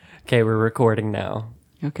Okay, we're recording now.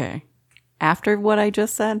 Okay. After what I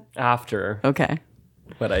just said? After Okay.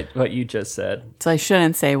 what you just said. So I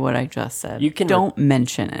shouldn't say what I just said. You can Don't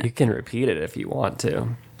mention it. You can repeat it if you want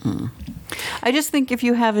to. I just think if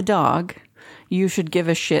you have a dog, you should give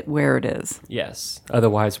a shit where it is. Yes.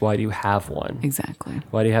 Otherwise, why do you have one? Exactly.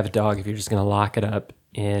 Why do you have a dog if you're just going to lock it up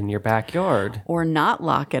in your backyard? Or not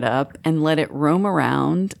lock it up and let it roam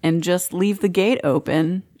around and just leave the gate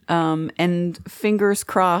open. And fingers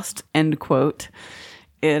crossed, end quote,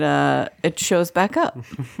 it shows back up.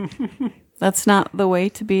 That's not the way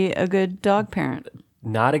to be a good dog parent.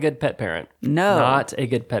 Not a good pet parent. No. Not a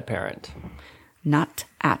good pet parent. Not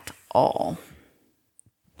at all.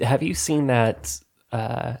 Have you seen that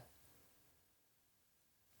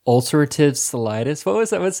ulcerative colitis? What was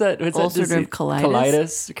that? What's that Ulcerative colitis?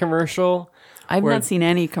 Colitis commercial? I've not seen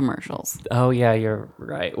any commercials. Oh, yeah, you're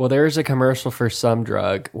right. Well, there's a commercial for some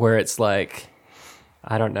drug where it's like,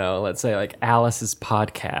 I don't know, let's say like Alice's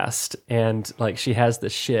podcast, and like she has the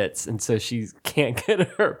shits, and so she can't get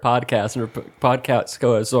her podcast, and her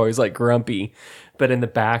podcast is always like grumpy. But in the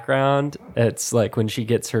background, it's like when she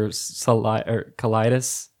gets her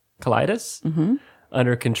colitis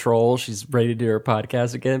under control, she's ready to do her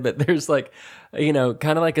podcast again. But there's like, you know,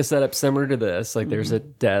 kind of like a setup similar to this. Like there's a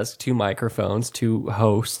desk, 2 microphones, 2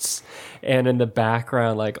 hosts, and in the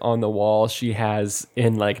background, like on the wall, she has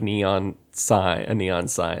in like a neon sign,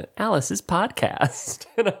 Alice's podcast.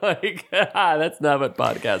 And I'm like, that's not what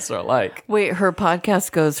podcasts are like. Wait, her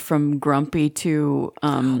podcast goes from grumpy to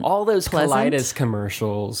all those pleasant? colitis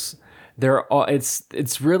commercials. They're all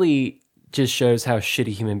it's really just shows how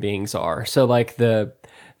shitty human beings are. So like the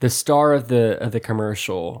star of the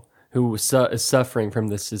commercial who is suffering from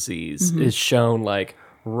this disease is shown like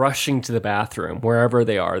rushing to the bathroom wherever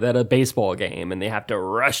they are. They're at a baseball game and they have to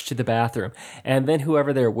rush to the bathroom. And then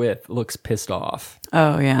whoever they're with looks pissed off.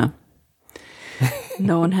 Oh, yeah.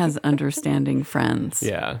 No one has understanding friends.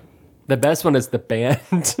 Yeah. The best one is the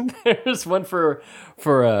band. There's one for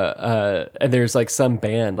and there's like some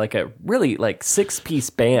band, like a really like 6-piece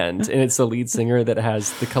band, and it's the lead singer that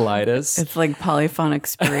has the colitis. It's like polyphonic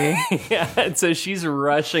spree. Yeah, and so she's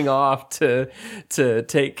rushing off to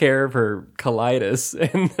take care of her colitis,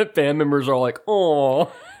 and the band members are all like,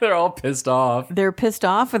 "Oh." They're all pissed off. They're pissed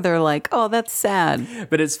off, or they're like, "Oh, that's sad."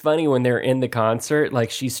 But it's funny when they're in the concert, like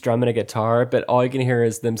she's strumming a guitar, but all you can hear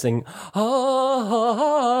is them singing,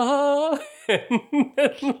 ah. And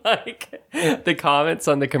like the comments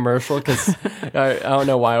on the commercial, because I don't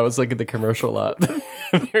know why I was looking the commercial up.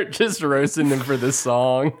 They're just roasting them for this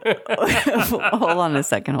song. Hold on a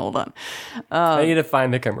second. Hold on. I need to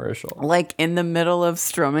find the commercial. Like in the middle of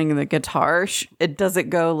strumming the guitar, it doesn't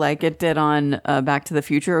go like it did on Back to the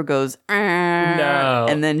Future. It goes, no.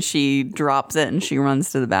 And then she drops it and she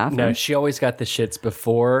runs to the bathroom. No, she always got the shits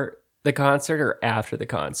before the concert or after the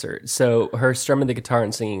concert. So her strumming the guitar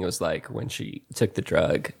and singing was like when she took the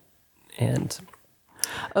drug. And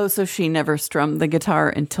oh, so she never strummed the guitar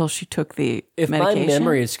until she took the if medication? my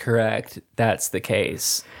memory is correct, that's the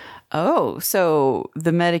case. Oh, so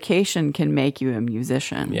the medication can make you a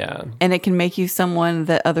musician. Yeah. And it can make you someone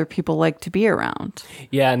that other people like to be around.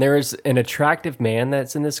 Yeah, and there is an attractive man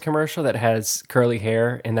that's in this commercial that has curly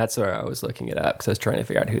hair, and that's where I was looking it up because I was trying to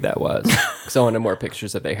figure out who that was. Because I wanted more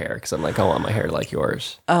pictures of their hair because I'm like, I want my hair like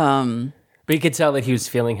yours. But you could tell that he was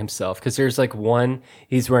feeling himself because there's like one,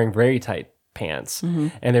 he's wearing very tight pants,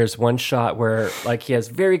 and there's one shot where like he has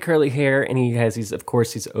very curly hair and he has these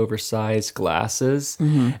oversized glasses,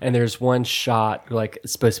 and there's one shot like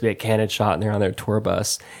it's supposed to be a candid shot and they're on their tour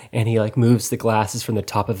bus and he like moves the glasses from the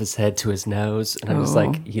top of his head to his nose, and I was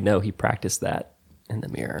like, you know, he practiced that in the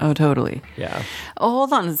mirror. Oh, totally. Yeah. Oh,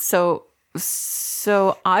 hold on. So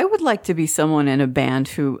I would like to be someone in a band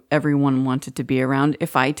who everyone wanted to be around.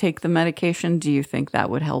 If I take the medication, do you think that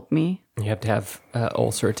would help me? You have to have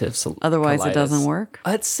ulcerative Otherwise, colitis. it doesn't work.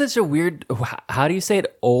 It's such a weird. How do you say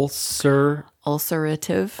it? Ulcerative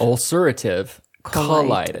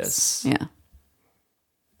colitis. Yeah.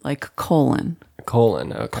 Like colon.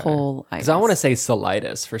 Colon. Okay. Colitis. Because I want to say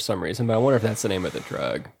solitis for some reason, but I wonder if that's the name of the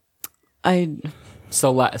drug.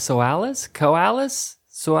 Cialis? Coalis?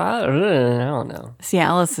 I don't know.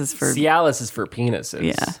 Cialis is for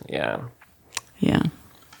penises. Yeah. Yeah.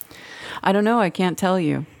 I don't know. I can't tell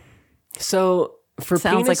you. So for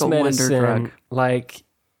sounds penis like a medicine, wonder drug. like,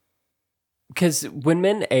 because when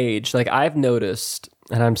men age, like I've noticed,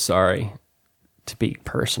 and I'm sorry to be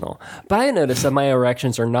personal, but I noticed that my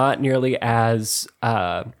erections are not nearly as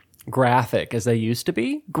graphic as they used to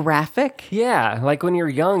be. Graphic? Yeah, like when you're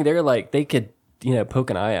young, they're like they could poke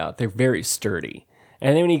an eye out. They're very sturdy.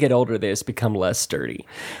 And then when you get older, they just become less sturdy.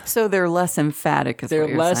 So they're less emphatic, is what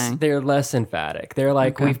you're saying. They're less emphatic. They're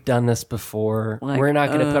like, we've done this before. Like, we're not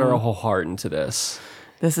going to put our whole heart into this.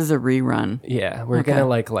 This is a rerun. Yeah, we're going to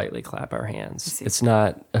like lightly clap our hands. It's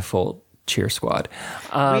not a full cheer squad.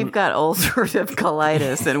 We've got ulcerative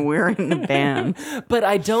colitis and we're in the band. But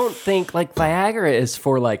I don't think like Viagra is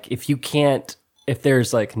for like if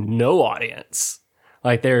there's like no audience,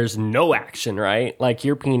 like there's no action, right? Like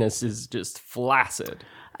your penis is just flaccid.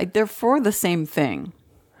 They're for the same thing.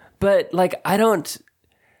 But like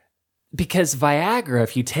because Viagra,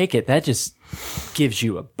 if you take it, that just gives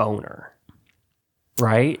you a boner,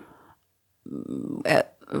 right? That's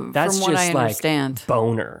From what just I understand. like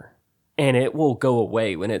boner. And it will go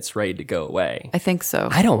away when it's ready to go away. I think so.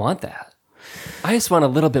 I don't want that. I just want a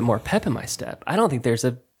little bit more pep in my step. I don't think there's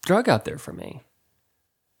a drug out there for me.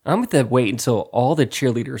 I'm going to wait until all the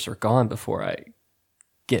cheerleaders are gone before I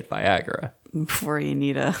get Viagra. Before you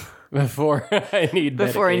need Before I need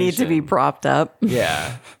Before I need to be medication. propped up.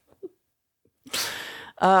 Yeah.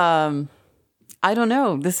 I don't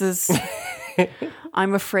know. This is...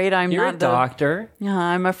 I'm afraid You're a doctor.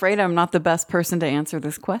 I'm afraid I'm not the best person to answer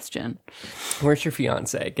this question. Where's your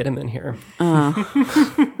fiance? Get him in here.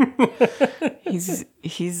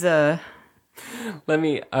 He's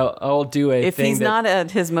I'll do a if thing he's not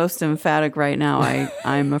at his most emphatic right now,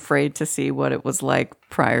 I'm afraid to see what it was like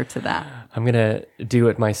prior to that. I'm going to do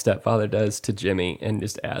what my stepfather does to Jimmy and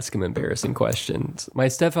just ask him embarrassing questions. My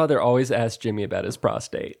stepfather always asks Jimmy about his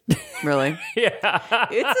prostate. Really? Yeah.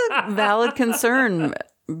 It's a valid concern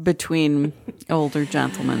between older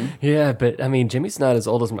gentlemen. Yeah, but I mean, Jimmy's not as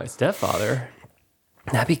old as my stepfather.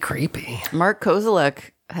 That'd be creepy. Mark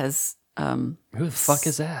Kozelek has Who the fuck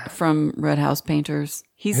is that? from Red House Painters.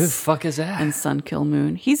 Who the He's fuck is that? and Sun Kill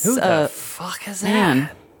Moon. He's Who the fuck is that? man.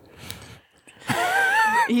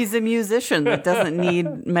 He's a musician that doesn't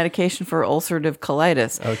need medication for ulcerative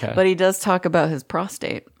colitis. Okay. But he does talk about his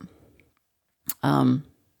prostate.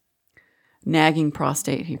 Nagging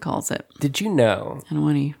prostate, he calls it. Did you know? And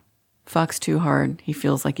when he fucks too hard, he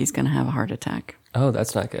feels like he's going to have a heart attack. Oh,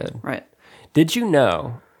 that's not good. Right. Did you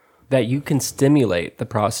know that you can stimulate the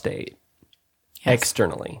prostate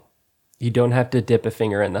externally? You don't have to dip a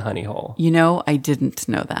finger in the honey hole. You know, I didn't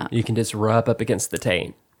know that. You can just rub up against the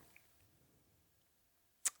taint.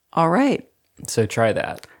 All right. So try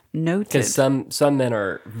that. Noted. Because some men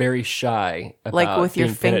are very shy about Like with your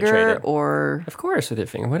being finger penetrated. or, Of course, with your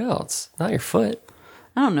finger. What else? Not your foot.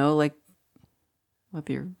 I don't know, like with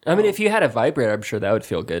your... I mean, if you had a vibrator, I'm sure that would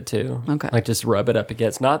feel good too. Okay. Like just rub it up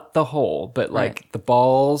against, not the hole, but like the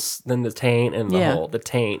balls, then the taint, and the hole. The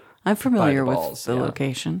taint. I'm familiar by the with balls, the yeah.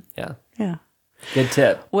 location. Yeah. Yeah. Good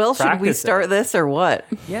tip. Well, should we Practice start it. this or what?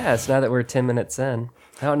 Yes, now that we're 10 minutes in.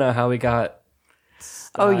 I don't know how we got...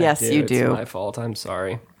 Oh, yes, dude, you do. It's my fault. I'm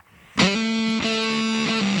sorry.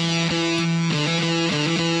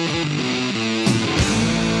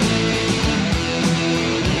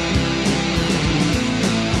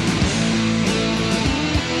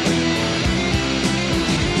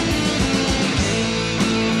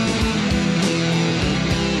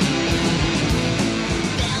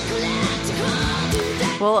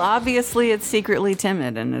 Well, obviously it's secretly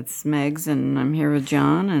timid, and it's Megs, and I'm here with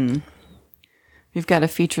John, and we've got a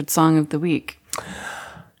featured song of the week.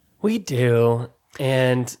 We do.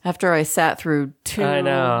 And After I sat through two I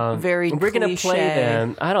know very we're gonna play cliche-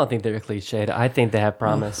 them. I don't think they're cliched. I think they have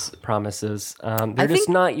promises. They're just think-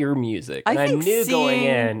 not your music. I And I think knew going seeing-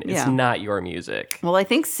 in, it's yeah. not your music. Well, I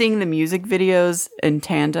think seeing the music videos in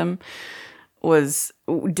tandem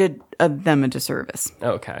did them a disservice.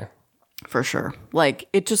 Okay. For sure. Like,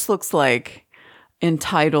 it just looks like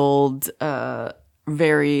entitled,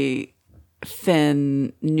 very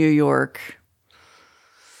thin New York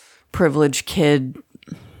privileged kid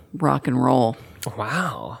rock and roll.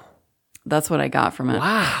 Wow. That's what I got from it.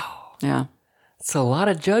 Wow. Yeah. It's a lot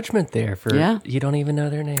of judgment there for you don't even know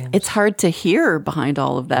their names. It's hard to hear behind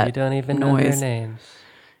all of that You don't even know noise. their names.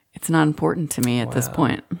 It's not important to me at this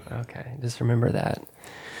point. Okay. Just remember that.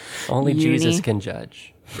 Only Uni. Jesus can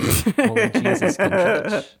judge. Only Jesus can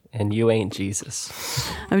judge. And you ain't Jesus.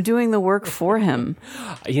 I'm doing the work for him.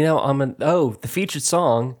 You know, the featured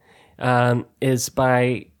song is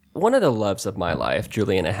by one of the loves of my life,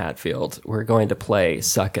 Juliana Hatfield. We're going to play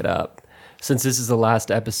Suck It Up. Since this is the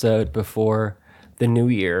last episode before the new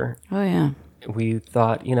year, Oh, yeah. we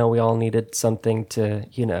thought, we all needed something to,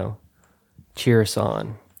 cheer us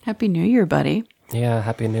on. Happy New Year, buddy. Yeah,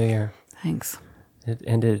 Happy New Year. Thanks. It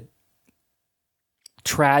ended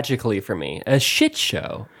tragically for me. A shit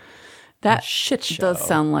show. That Shit show. does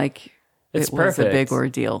sound like It's it was a perfect. big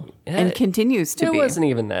ordeal Yeah, and continues to It be. wasn't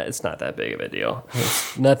even that. It's not that big of a deal.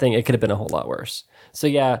 It's nothing. It could have been a whole lot worse. So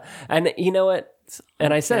yeah, and you know what?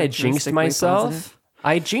 And I said I jinxed Characteristically myself. positive.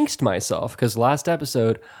 I jinxed myself because last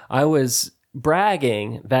episode I was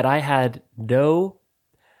bragging that I had no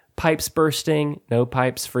pipes bursting, no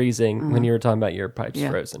pipes freezing when you were talking about your pipes Yeah.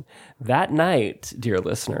 frozen. That night, dear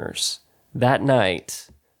listeners,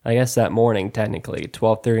 I guess that morning, technically,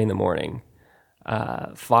 12:30 in the morning,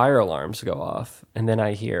 fire alarms go off. And then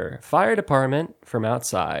I hear fire department from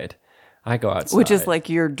outside. I go outside. Which is like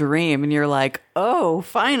your dream, and you're like, oh,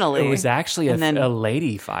 finally. it was actually And then a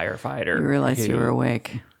lady firefighter. you realize you who were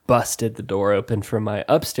awake. busted the door open from my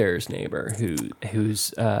upstairs neighbor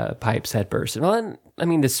whose pipes had bursted. Well, I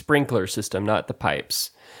mean the sprinkler system, not the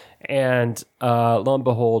pipes. And lo and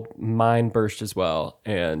behold, mine burst as well.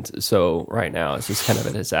 And so right now it's just kind of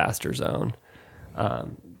a disaster zone.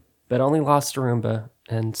 But only lost a Roomba,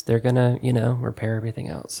 and they're gonna, repair everything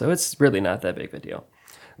else. So it's really not that big of a deal.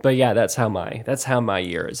 But yeah, that's how my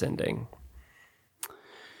year is ending.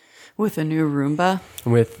 With a new Roomba.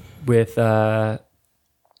 With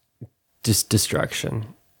just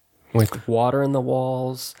destruction, with water in the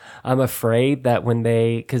walls. I'm afraid that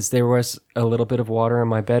because there was a little bit of water in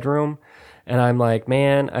my bedroom, and I'm like,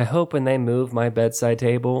 man, I hope when they move my bedside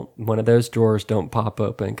table, one of those drawers don't pop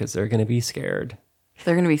open because they're going to be scared.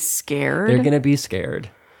 They're going to be scared. They're going to be scared.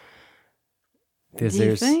 Because Do you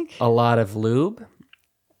there's think? a lot of lube,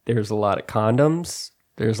 there's a lot of condoms,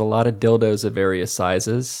 there's a lot of dildos of various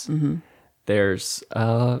sizes. Mm-hmm. There's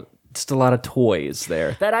just a lot of toys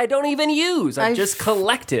there that I don't even use. I've just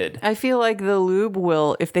collected. I feel like the lube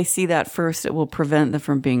will, if they see that first, it will prevent them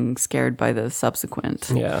from being scared by the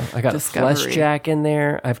subsequent. Yeah, I got Discovery. a flesh jack in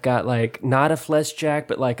there. I've got not a flesh jack,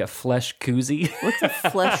 but like a flesh koozie. What's a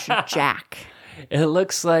flesh jack? It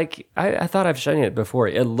looks like, I thought I've shown you it before.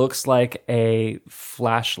 It looks like a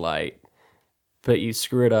flashlight, but you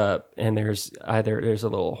screw it up and there's a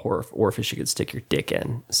little orifice you could stick your dick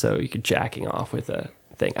in. So you could jacking off with a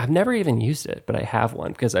thing. I've never even used it, but I have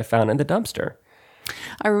one because I found it in the dumpster.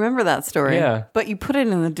 I remember that story. Yeah. But you put it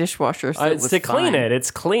in the dishwasher, so it It's was to clean fine. it. It's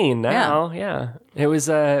clean now. Yeah. It was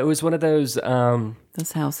one of those,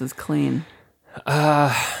 This house is clean.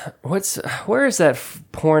 where is that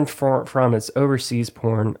porn from? It's overseas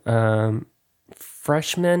porn.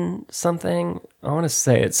 Freshman something. I want to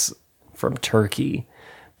say it's from Turkey,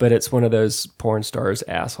 but it's one of those porn stars'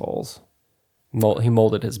 assholes. He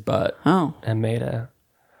molded his butt Oh. and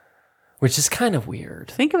which is kind of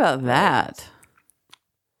weird. Think about that.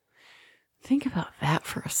 Think about that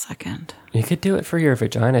for a second. You could do it for your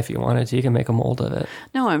vagina if you wanted to. You can make a mold of it.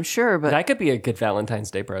 No, I'm sure, but That could be a good Valentine's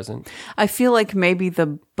Day present. I feel like maybe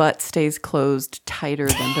the butt stays closed tighter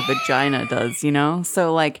than the vagina does,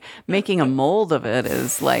 So like making a mold of it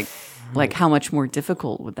is like how much more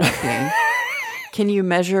difficult would that be? Can you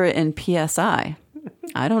measure it in PSI?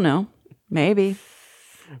 I don't know. Maybe.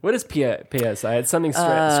 What is PSI? It's something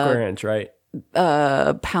square inch, right?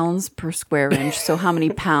 Pounds per square inch. So how many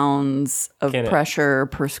pounds of Can it- pressure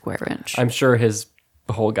per square inch? I'm sure his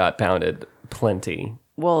hole got pounded plenty.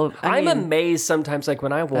 Well, I'm amazed sometimes, like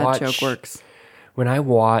when I watch that joke works. When I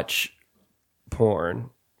watch porn,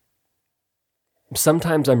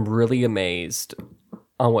 sometimes I'm really amazed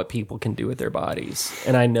on what people can do with their bodies.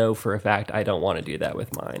 And I know for a fact I don't want to do that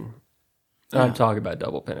with mine. I'm talking about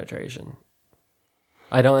double penetration.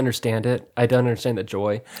 I don't understand it. I don't understand the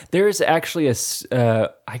joy. There's actually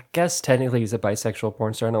I guess technically he's a bisexual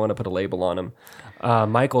porn star. I don't want to put a label on him.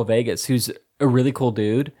 Michael Vegas, who's a really cool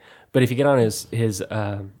dude. But if you get on his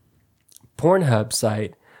Pornhub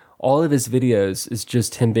site, all of his videos is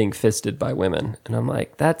just him being fisted by women. And I'm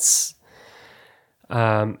like, that's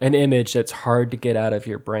an image that's hard to get out of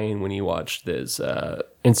your brain when you watch this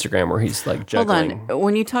Instagram where he's like juggling. Hold on.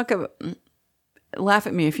 When you talk about, laugh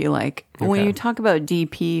at me if you like. When Okay. you talk about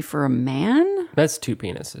DP for a man, That's 2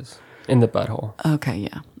 penises in the butthole. okay,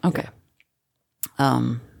 yeah, okay.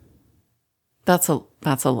 That's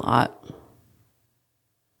a lot.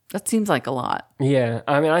 That seems like a lot. Yeah,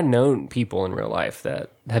 I mean, I've known people in real life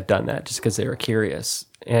that have done that just because they were curious,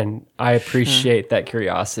 and I appreciate that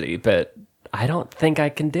curiosity, but I don't think I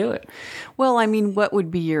can do it. Well, I mean, what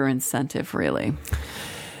would be your incentive, really,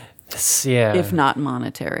 Yeah, if not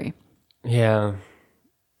monetary? yeah,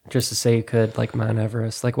 just to say you could, like Mount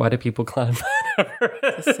Everest. Like, why do people climb Mount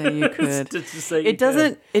Everest? To say you could. Just to say you It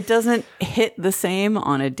doesn't hit the same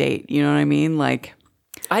on a date. You know what I mean? Like,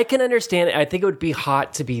 I can understand it. I think it would be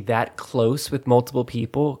hot to be that close with multiple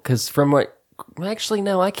people because actually,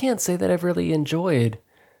 no, I can't say that I've really enjoyed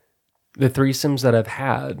the threesomes that I've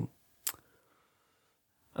had.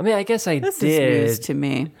 I mean, I guess I This did. is news to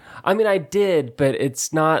me. I mean, I did, but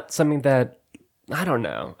it's not something that I don't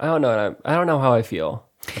know. I don't know how I feel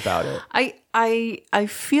about it. I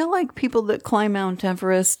feel like people that climb Mount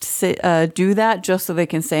Everest do that just so they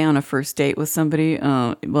can say on a first date with somebody,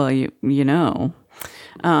 well, you know.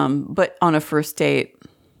 But on a first date,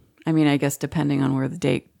 I mean, I guess depending on where the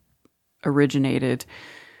date originated,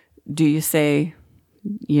 do you say,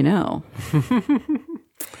 you know?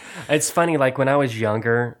 It's funny, like when I was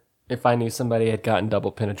younger, if I knew somebody had gotten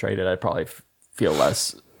double penetrated, I'd probably feel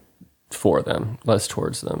less for them, less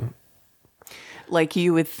towards them. Like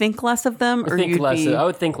you would think less of them, or I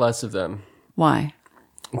would think less of them. Why?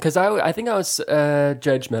 Because I think I was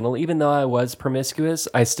judgmental. Even though I was promiscuous,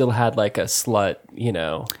 I still had like a slut, you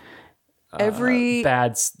know.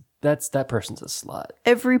 That person's a slut.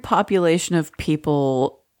 Every population of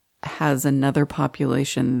people has another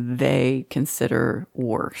population they consider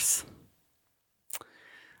worse.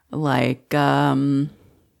 Like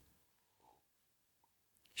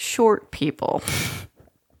short people.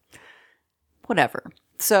 Whatever.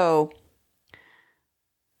 So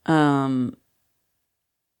that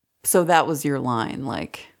was your line,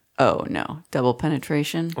 like, oh no, double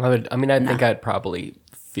penetration. I think I'd probably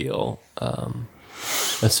feel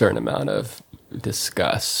a certain amount of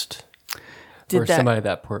disgust. Somebody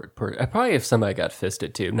that probably if somebody got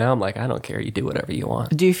fisted too. Now I'm like, I don't care. You do whatever you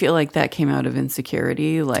want. Do you feel like that came out of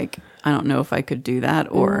insecurity? Like, I don't know if I could do that,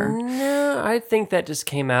 or no? I think that just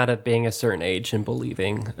came out of being a certain age and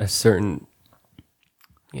believing a certain,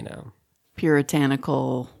 you know,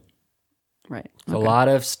 puritanical. Right. Okay. A lot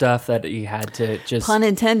of stuff that you had to just... Pun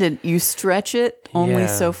intended, you stretch it only Yeah.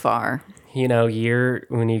 so far. You know,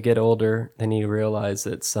 when you get older, then you realize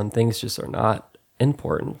that some things just are not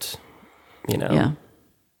important, you know? Yeah.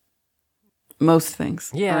 Most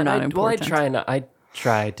things are not important. I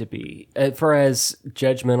try to be, for as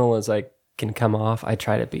judgmental as I can come off, I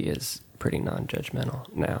try to be as pretty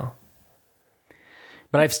non-judgmental now.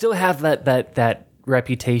 But I still have that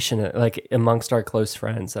reputation, like amongst our close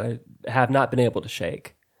friends, that I have not been able to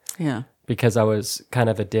shake. Yeah. Because I was kind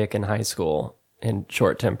of a dick in high school and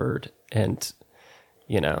short-tempered and,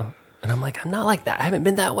 you know, and I'm like, I'm not like that. I haven't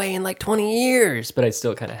been that way in like 20 years, but I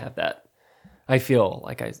still kind of have that. I feel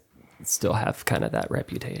like I still have kind of that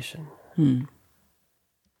reputation.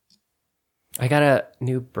 I got a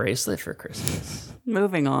new bracelet for Christmas.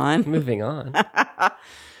 Moving on. Moving on.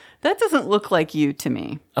 That doesn't look like you to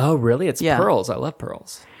me. Oh, really? It's Yeah. pearls. I love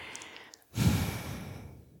pearls.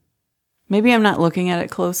 Maybe I'm not looking at it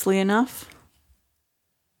closely enough.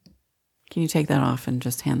 Can you take that off and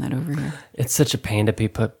just hand that over here? It's such a pain to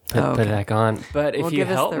put it back on. But if Well, you give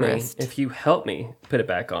us help the me, wrist. if you help me put it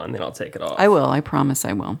back on, then I'll take it off. I will. I promise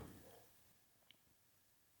I will.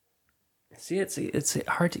 See, it's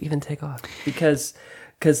hard to even take off because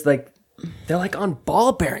like they're like on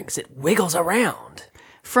ball bearings. It wiggles around.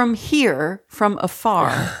 From here, from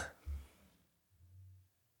afar.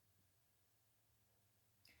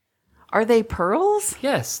 Are they pearls?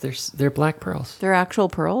 Yes, they're black pearls. They're actual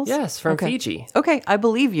pearls? Yes, from Fiji. Okay, I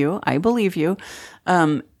believe you.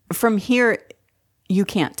 From here, you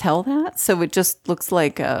can't tell that, so it just looks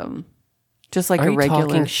like just like Are a you regular.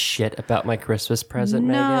 talking shit about my Christmas present,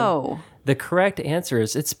 No. Megan? The correct answer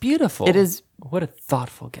is it's beautiful. It is. What a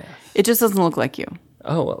thoughtful gift. It just doesn't look like you.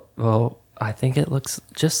 Oh, well, I think it looks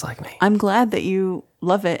just like me. I'm glad that you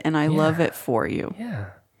love it, and I love it for you. Yeah.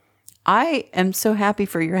 I am so happy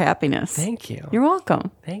for your happiness. Thank you. You're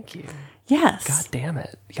welcome. Thank you. Yes. God damn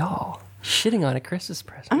it. Y'all. Shitting on a Christmas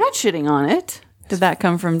present. I'm not shitting on it. Did that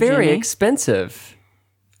come from Very Jimmy? expensive.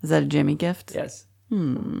 Is that a Jimmy gift? Yes.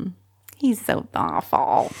 He's so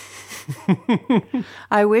awful.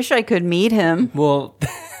 I wish I could meet him. Well,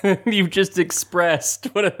 you've just expressed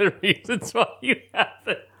one of the reasons why you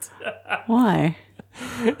haven't. Why?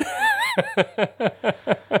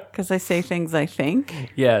 Because I say things I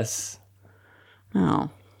think. Yes. Oh.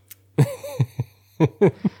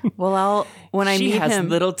 Well, when I She meet has him,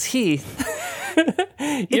 little teeth.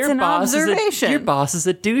 it's an observation. Your boss is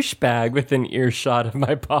a douchebag within earshot of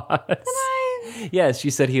my boss. Yes, she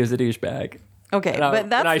said he was a douchebag. Okay, but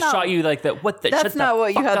that's and I not, shot you like that. What the? that's shut not the what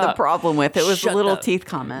you fuck had the up. problem with. It was Shut the little the- teeth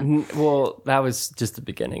comment. Well, that was just the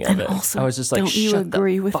beginning of it. also, I was just like, don't you shut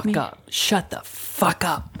agree the with fuck me? up. Shut the fuck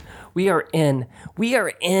up. We are in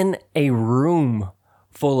a room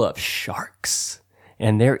full of sharks,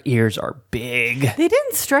 and their ears are big. They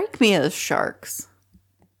didn't strike me as sharks.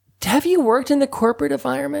 Have you worked in the corporate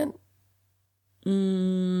environment?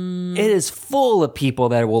 It is full of people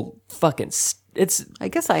that will fucking. It's I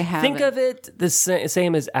guess I have. think of it the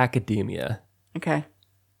same as academia. Okay.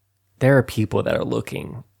 There are people that are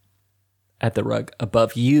looking at the rug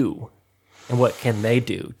above you? And what can they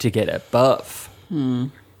do to get above? I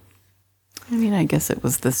mean, I guess it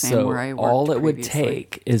was the same So where I worked all it would previously.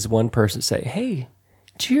 take is one person say, hey,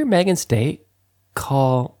 did you hear Megan's date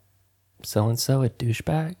call so-and-so a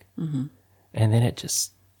douchebag? Mm-hmm. And then it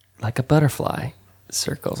just, like a butterfly,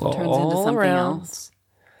 circles Turns into all something around. else.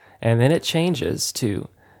 And then it changes to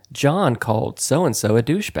John called so-and-so a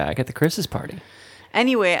douchebag at the Chris's party.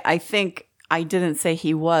 Anyway, I think I didn't say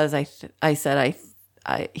he was. I said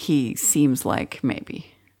he seems like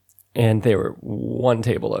maybe. And they were one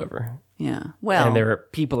table over. Yeah. Well, And there were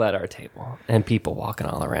people at our table and people walking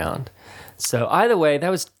all around. So either way, that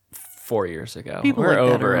was 4 years ago. people We're like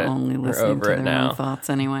that over are it. only We're listening over to it their now. own thoughts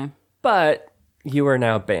anyway. But you are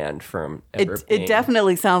now banned from ever being It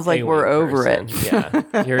definitely sounds like a we're wing over person. it.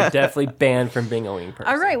 Yeah, you're definitely banned from being a wing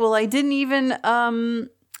person. All right. Well, I didn't even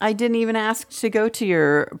ask to go to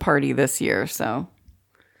your party this year, so.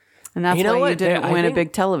 And that's You know why you what? didn't I win a think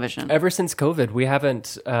big television. Ever since COVID, we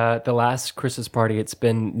haven't. The last Christmas party, it's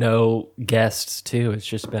been no guests too. It's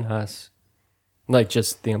just been us, like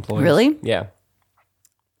just the employees. Really? Yeah.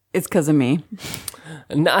 It's because of me.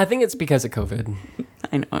 No, I think it's because of COVID.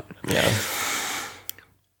 I know it. Yeah.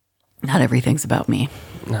 Not everything's about me.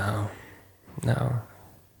 No. But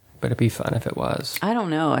it'd be fun if it was. I don't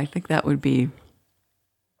know. I think that would be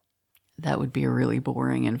a really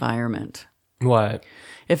boring environment. What?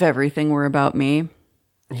 If everything were about me,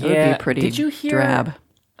 it would be pretty Did you hear? drab.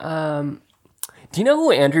 Do you know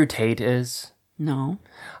who Andrew Tate is? No.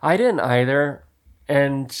 I didn't either.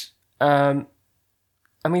 And I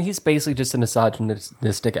mean, he's basically just a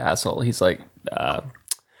misogynistic asshole. He's like,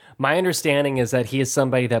 my understanding is that he is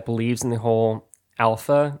somebody that believes in the whole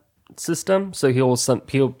alpha system. So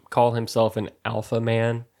he'll call himself an alpha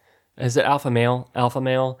man. Is it alpha male? Alpha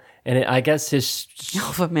male. And I guess his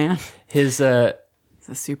Alpha man. his It's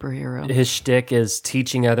a superhero. his shtick is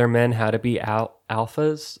teaching other men how to be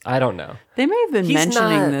alphas. I don't know. They may have been He's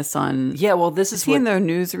mentioning not- this on. Yeah, well, this Is is he what. in the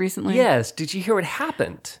news recently? Yes. Did you hear what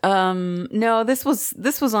happened? No, this was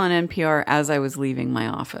on NPR as I was leaving my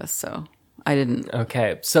office, so I didn't.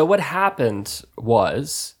 Okay, so what happened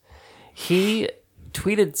was he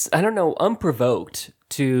tweeted, I don't know, unprovoked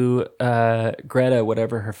to Greta,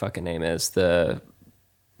 whatever her fucking name is.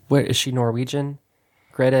 Where is she, Norwegian?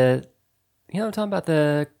 Greta, you know what I'm talking about?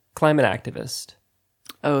 The climate activist.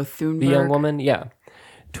 Oh, Thunberg. The young woman? Yeah.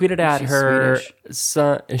 Tweeted at She's her Swedish.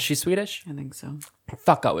 son. Is she Swedish? I think so.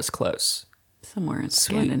 Fuck, I was close. Somewhere in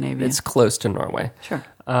Scandinavia. It's close to Norway. Sure.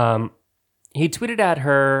 He tweeted at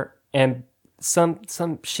her and some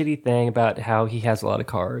shitty thing about how he has a lot of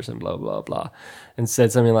cars and blah blah blah, and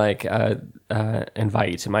said something like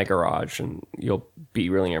invite you to my garage and you'll be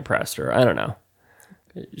really impressed, or I don't know,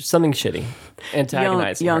 something shitty,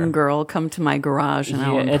 antagonizing young her. girl, come to my garage and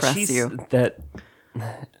I'll and impress she's you. that.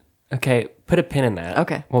 Okay, put a pin in that.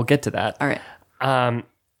 Okay. We'll get to that. All right.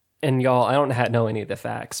 And y'all, I don't know any of the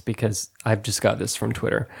facts because I've just got this from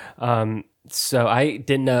Twitter. So I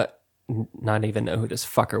did not even know who this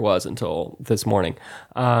fucker was until this morning.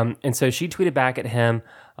 And so she tweeted back at him,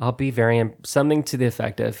 I'll be something to the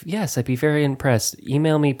effect of, yes, I'd be very impressed.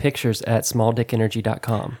 Email me pictures at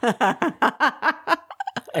smalldickenergy.com.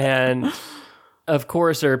 And of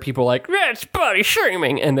course, there are people like, that's body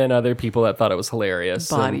shaming. And then other people that thought it was hilarious.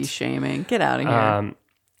 Body And, shaming. Get out of here.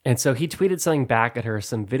 and so he tweeted something back at her,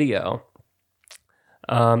 some video.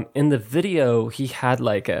 In the video, he had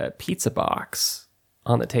like a pizza box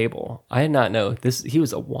on the table. I did not know this. He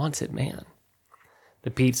was a wanted man.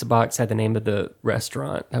 The pizza box had the name of the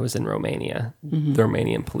restaurant that was in Romania. Mm-hmm. The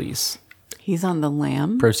Romanian police He's on the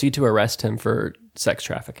lam. proceed to arrest him for sex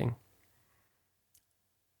trafficking.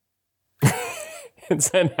 And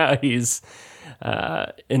so now he's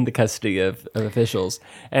in the custody of officials.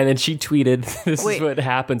 And then she tweeted, this Wait. is what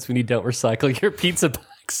happens when you don't recycle your pizza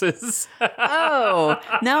boxes. Oh,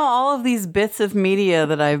 now all of these bits of media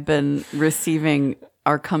that I've been receiving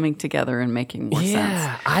are coming together and making more sense.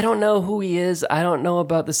 Yeah, I don't know who he is. I don't know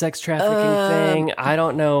about the sex trafficking thing. I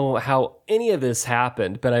don't know how any of this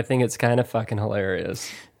happened, but I think it's kind of fucking hilarious.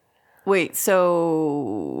 Wait,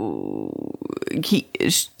 so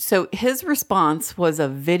his response was a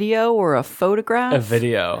video or a photograph? A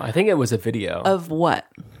video. I think it was a video Of what?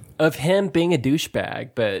 of him being a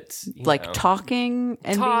douchebag, but you Like know, talking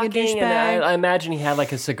and talking, being a and douchebag? I imagine he had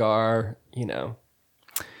like a cigar, you know.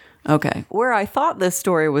 Okay. Where I thought this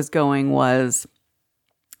story was going was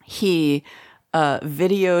he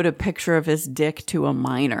videoed a picture of his dick to a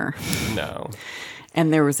minor. No,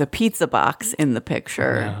 And there was a pizza box in the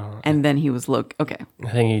picture. And then he was okay. I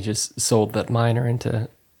think he just sold that minor into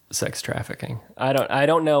sex trafficking. I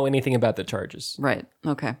don't know anything about the charges. Right.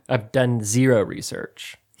 Okay. I've done zero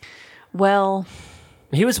research. Well,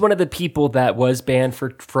 He was one of the people that was banned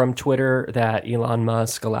from Twitter that Elon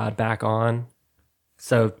Musk allowed back on.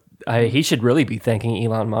 So he should really be thanking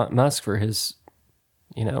Elon Musk for his,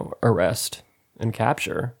 arrest and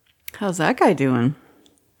capture. how's that guy doing?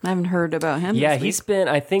 I haven't heard about him. Yeah, this week. he's been.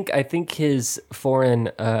 I think his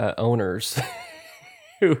foreign owners,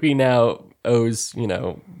 who he now owes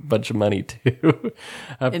a bunch of money to,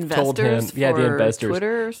 have told him, Investors the for investors,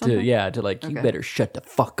 Twitter or something? to like, you better shut the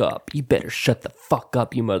fuck up. You better shut the fuck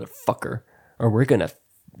up, you motherfucker, or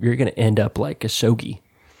you're gonna end up like Khashoggi.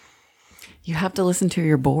 You have to listen to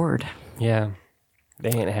your board. Yeah, they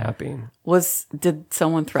ain't happy. Did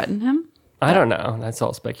someone threaten him? I don't know. That's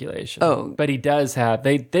all speculation. Oh. But he does have,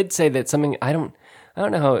 they did say that something, I don't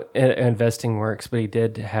know how investing works, but he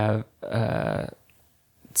did have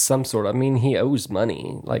some sort of, he owes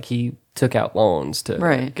money. Like he took out loans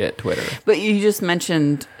to get Twitter. But you just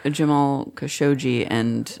mentioned Jamal Khashoggi,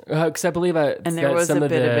 and Because I believe there was a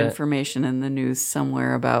bit of information in the news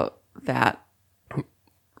somewhere about that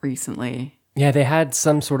recently. Yeah, they had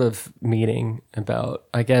some sort of meeting about,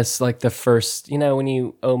 I guess, like the first, when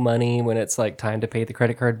you owe money, when it's like time to pay the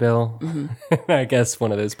credit card bill. Mm-hmm. I guess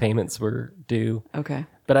one of those payments were due. Okay.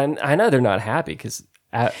 But I know they're not happy because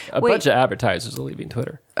a bunch of advertisers are leaving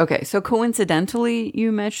Twitter. Okay, so coincidentally,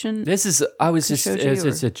 you mentioned... It's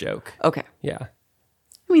just a joke. Okay. Yeah.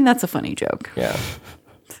 I mean, that's a funny joke. Yeah.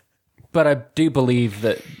 But I do believe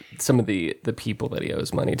that some of the people that he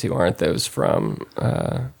owes money to aren't those from...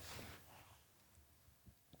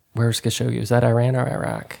 where's Khashoggi? Is that Iran or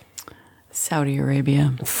Iraq? Saudi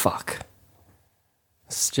Arabia. Fuck.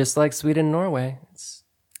 It's just like Sweden and Norway. It's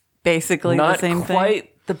basically the same thing. Not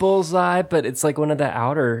quite the bullseye, but it's like one of the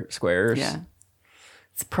outer squares. Yeah.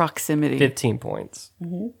 It's proximity. 15 points.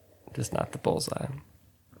 Mm-hmm. Just not the bullseye.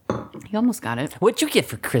 You almost got it. What'd you get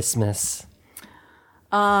for Christmas?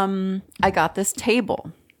 I got this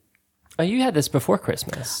table. Oh, you had this before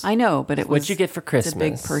Christmas. I know, but it was... What'd you get for Christmas? It's a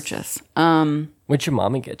big purchase. What'd your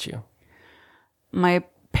mommy get you? My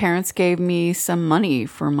parents gave me some money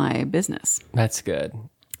for my business. That's good.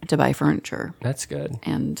 To buy furniture. That's good.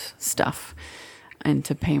 And stuff. And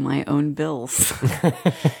to pay my own bills.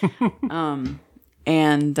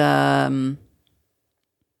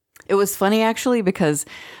 It was funny actually because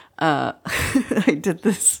I did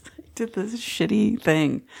this shitty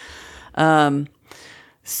thing.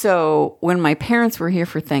 So when my parents were here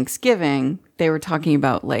for Thanksgiving, they were talking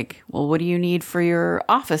about like, well, what do you need for your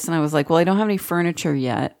office? And I was like, well, I don't have any furniture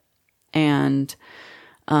yet. And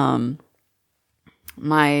my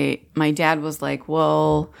dad was like,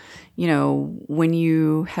 well, when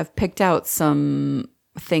you have picked out some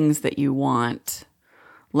things that you want,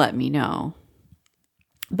 let me know.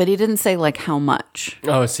 But he didn't say like how much.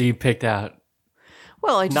 Oh, so you picked out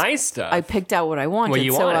nice stuff. I picked out what I wanted. What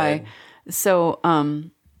you wanted.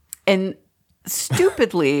 And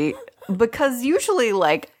stupidly, because usually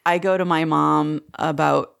like I go to my mom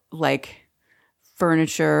about like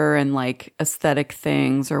furniture and like aesthetic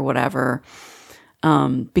things or whatever,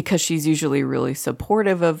 because she's usually really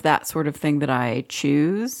supportive of that sort of thing that I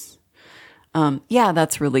choose. Yeah,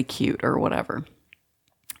 that's really cute or whatever.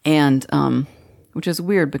 And, which is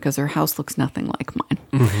weird because her house looks nothing like mine.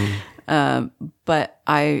 Mm-hmm. But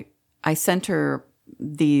I sent her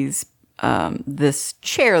this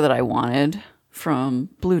chair that I wanted from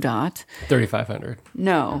Blue Dot. $3,500.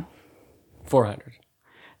 No. $400.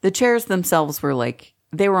 The chairs themselves were like,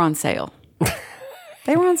 they were on sale.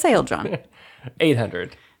 They were on sale, John.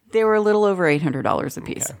 $800. They were a little over $800 a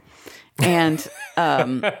piece. Okay. And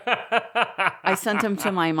I sent them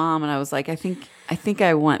to my mom, and I was like, I think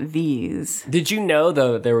I want these. Did you know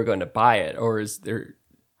though that they were going to buy it, or is there?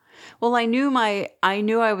 Well, I knew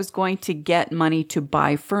I was going to get money to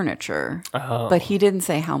buy furniture, but he didn't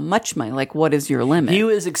say how much money. Like, what is your limit? He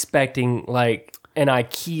was expecting like an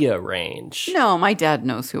IKEA range. No, my dad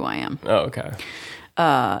knows who I am. Oh, okay.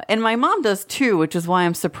 And my mom does too, which is why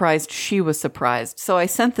I'm surprised she was surprised. So I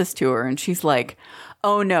sent this to her, and she's like,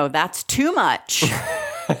 "Oh no, that's too much.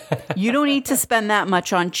 You don't need to spend that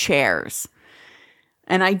much on chairs."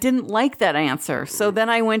 And I didn't like that answer. So then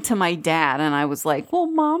I went to my dad and I was like, well,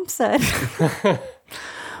 Mom said,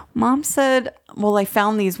 well, I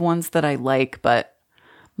found these ones that I like, but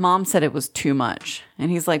Mom said it was too much.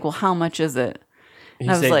 And he's like, well, how much is it?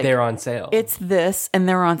 And I was like, they're on sale. It's this, and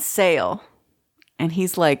they're on sale. And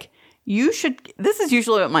he's like, this is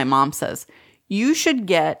usually what my mom says. You should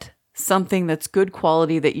get something that's good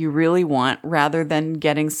quality that you really want rather than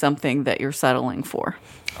getting something that you're settling for.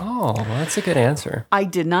 Oh, well, that's a good answer. I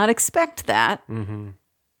did not expect that. Mm-hmm.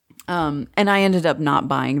 And I ended up not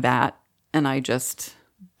buying that, and I just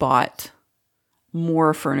bought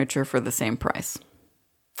more furniture for the same price.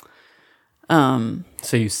 So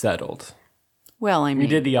you settled. Well, I mean, You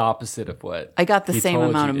did the opposite of what I got the he same told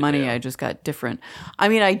amount you of to money. do. I just got different. I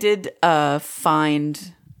mean, I did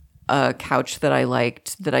find a couch that I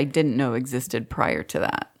liked that I didn't know existed prior to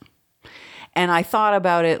that. And I thought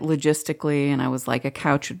about it logistically, and I was like, a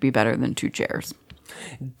couch would be better than 2 chairs.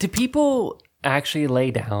 Do people actually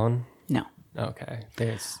lay down? No, Okay.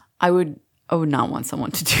 There's. I would not want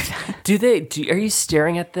someone to do that. Do they? Are you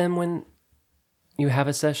staring at them when you have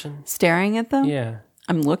a session? Staring at them? Yeah.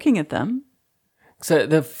 I'm looking at them. So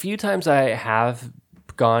the few times I have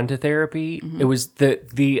gone to therapy, Mm-hmm. it was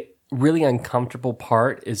the really uncomfortable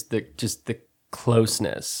part is the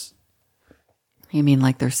closeness. You mean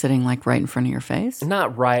like they're sitting like right in front of your face?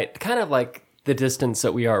 Not right, kind of like the distance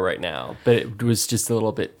that we are right now, but it was just a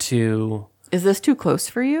little bit too. Is this too close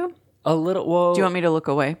for you? A little. Well, Do you want me to look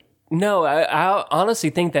away? no, I honestly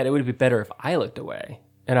think that it would be better if I looked away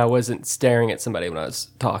and I wasn't staring at somebody when I was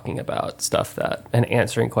talking about stuff and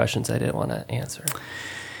answering questions I didn't want to answer.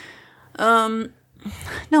 No,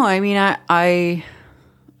 I mean,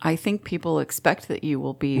 I think people expect that you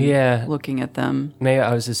will be Yeah. looking at them, Maybe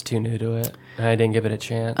I was just too new to it and I didn't give it a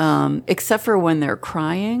chance. except for when they're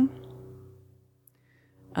crying.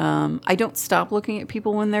 I don't stop looking at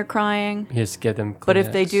people when they're crying. You just give them. But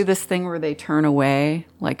if they Kleenex. do this thing where they turn away,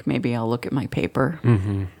 like maybe I'll look at my paper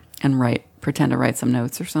and pretend to write some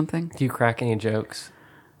notes or something. Do you crack any jokes?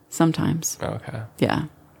 Sometimes. Okay. Yeah.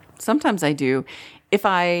 Sometimes I do. If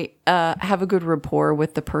I have a good rapport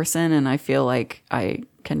with the person and I feel like I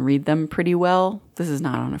can read them pretty well, this is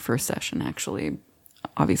not on a first session actually,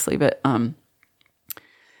 obviously, but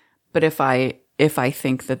if I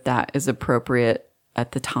think that is appropriate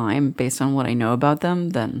at the time based on what I know about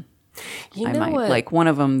them, then You I know might. what? Like one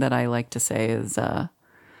of them that I like to say is,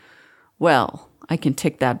 well, I can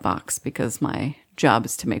tick that box because my job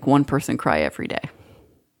is to make one person cry every day.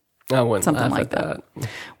 I wouldn't Something laugh like at that.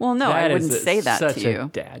 Well, no, I That is wouldn't say that such to you. a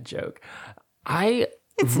dad joke. I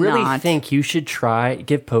It's really not. think you should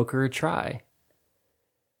give poker a try.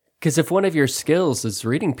 Because if one of your skills is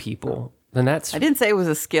reading people, then that's. I didn't say it was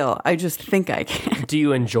a skill. I just think I can. Do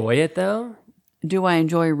you enjoy it though? Do I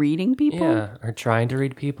enjoy reading people? Yeah, or trying to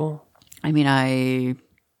read people? I mean,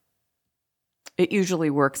 it usually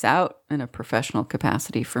works out in a professional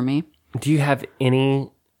capacity for me. Do you have any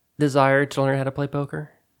desire to learn how to play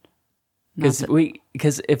poker?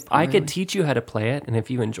 Because if I could teach you how to play it, and if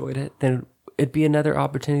you enjoyed it, then it'd be another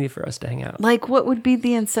opportunity for us to hang out. Like, what would be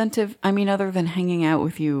the incentive? I mean, other than hanging out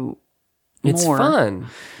with you It's more. fun.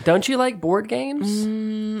 Don't you like board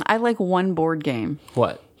games? I like one board game,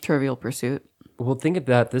 What? Trivial Pursuit. Well, think of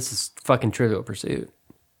that. This is fucking Trivial Pursuit.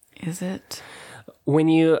 Is it?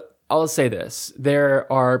 I'll say this.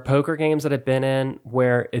 There are poker games that I've been in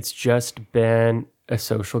where it's just been a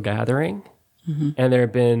social gathering. Mm-hmm. And there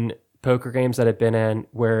have been poker games that I've been in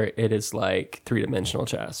where it is like 3-dimensional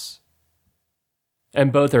chess.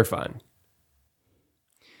 And both are fun.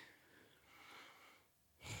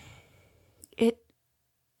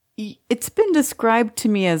 It's been described to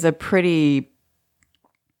me as a pretty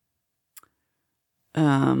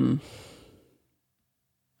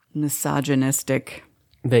misogynistic.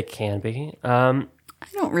 They can be. I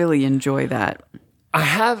don't really enjoy that.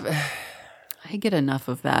 I get enough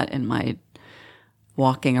of that in my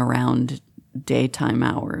walking around daytime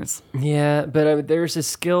hours. Yeah, but there's a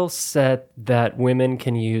skill set that women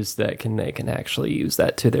can use they can actually use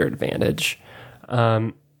that to their advantage.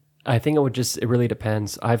 I think it really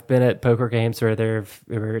depends. I've been at poker games where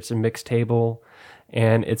it's a mixed table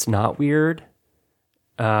and it's not weird.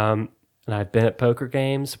 And I've been at poker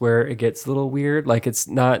games where it gets a little weird. Like it's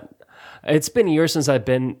been years since I've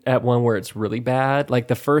been at one where it's really bad. Like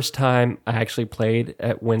the first time I actually played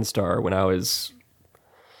at WinStar when I was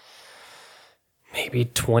maybe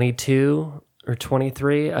 22 or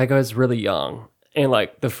 23. I was really young. And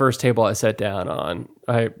like the first table I sat down on,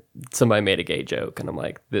 somebody made a gay joke and I'm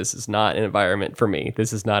like, this is not an environment for me.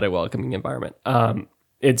 This is not a welcoming environment.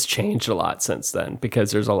 It's changed a lot since then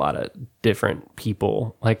because there's a lot of different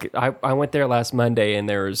people. Like I went there last Monday and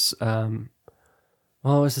there was, it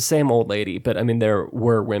was the same old lady, but I mean, there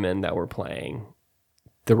were women that were playing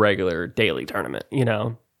the regular daily tournament, you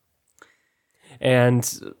know?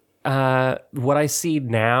 And what I see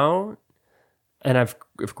now, and of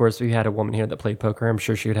course, we had a woman here that played poker. I'm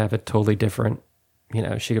sure she would have a totally different,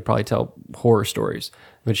 she could probably tell horror stories,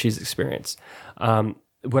 what she's experienced.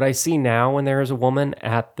 What I see now when there is a woman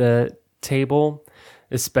at the table,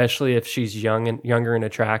 especially if she's younger and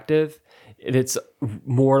attractive, it's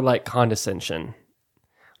more like condescension.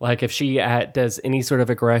 Like if she does any sort of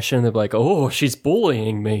aggression, they'll be like, "Oh, she's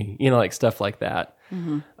bullying me," like stuff like that.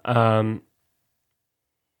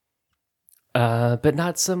 But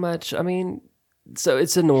not so much. I mean, so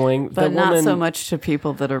it's annoying. But not so much to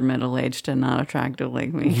people that are middle-aged and not attractive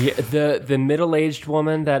like me. Yeah, the middle-aged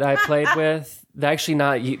woman that I played with, actually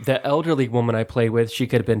not the elderly woman I played with, she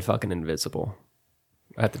could have been fucking invisible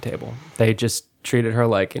at the table. They just treated her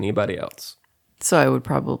like anybody else. So I would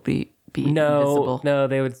probably be invisible. No,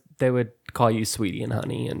 they would call you sweetie and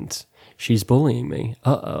honey, and she's bullying me.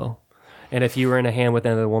 Uh-oh. And if you were in a hand with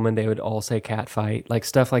another woman, they would all say cat fight, like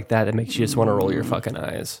stuff like that makes you just want to roll your fucking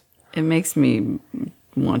eyes. It makes me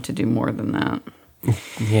want to do more than that.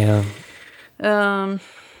 Yeah.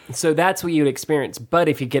 So that's what you'd experience. But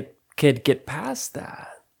if you could get past that,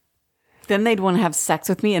 then they'd want to have sex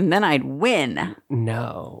with me, and then I'd win.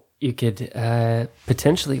 No, you could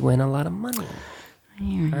potentially win a lot of money,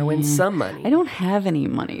 or win some money. I don't have any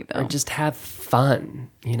money though. Or just have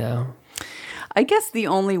fun, I guess the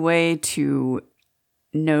only way to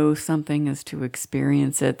know something is to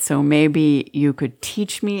experience it. So maybe you could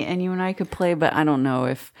teach me and you and I could play, but I don't know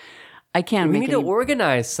if I can't We make need any to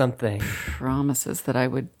organize something. promises that I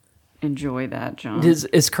would enjoy that, John.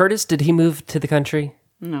 Is Curtis, did he move to the country?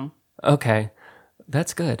 No. Okay.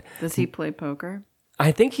 That's good. Does he play poker?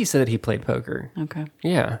 I think he said that he played poker. Okay.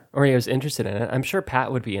 Yeah. Or he was interested in it. I'm sure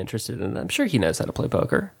Pat would be interested in it. I'm sure he knows how to play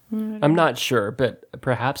poker. I'm not sure, but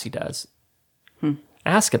perhaps he does.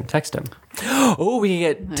 Ask him, text him. Oh, we can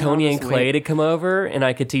get Tony and Clay to come over, and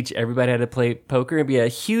I could teach everybody how to play poker. It'd be a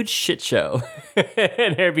huge shit show.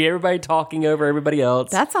 And there'd be everybody talking over everybody else.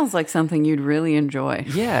 That sounds like something you'd really enjoy.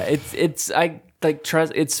 Yeah, it's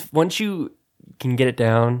once you can get it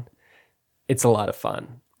down, it's a lot of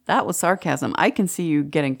fun. That was sarcasm. I can see you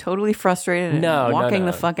getting totally frustrated and walking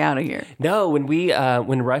the fuck out of here. No,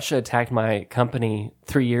 when Russia attacked my company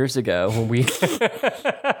 3 years ago, when we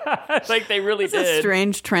like they really It's did. a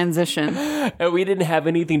strange transition. And we didn't have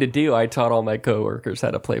anything to do. I taught all my coworkers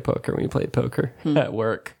how to play poker. We played poker at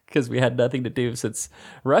work because we had nothing to do since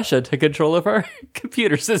Russia took control of our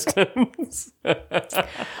computer systems.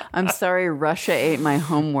 I'm sorry, Russia ate my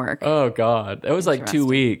homework. Oh God, that was like 2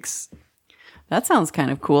 weeks. That sounds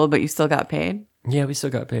kind of cool, but you still got paid? Yeah, we still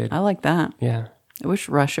got paid. I like that. Yeah. I wish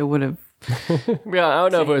Russia would have. Yeah, I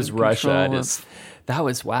don't know if it was Russia. Control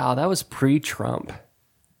That was pre-Trump.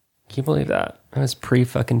 Can you believe that? That was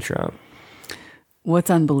pre-fucking Trump. What's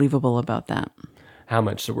unbelievable about that? How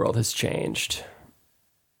much the world has changed.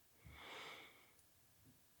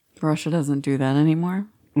 Russia doesn't do that anymore?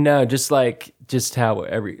 No, just how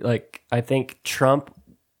I think Trump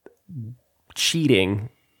cheating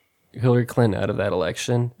Hillary Clinton out of that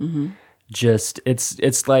election.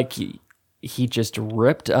 It's like he just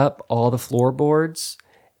ripped up all the floorboards,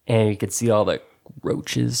 and you could see all the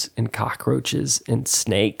roaches and cockroaches and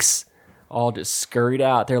snakes all just scurried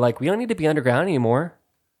out. They're like, we don't need to be underground anymore.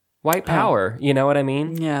 White power, you know what I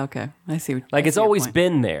mean? Yeah, okay. I see. Like it's always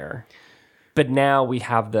been there, but now we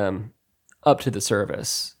have them up to the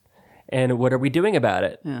surface. And what are we doing about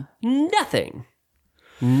it? Yeah. Nothing.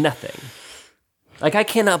 Like, I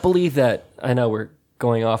cannot believe that. I know we're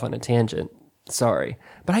going off on a tangent. Sorry.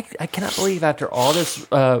 But I cannot believe after all this.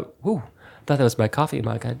 Thought that was my coffee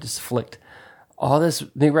mug. I just flicked. All this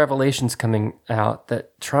new revelations coming out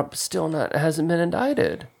that Trump still hasn't been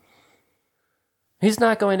indicted. He's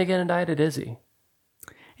not going to get indicted, is he?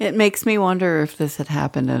 It makes me wonder if this had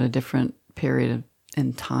happened at a different period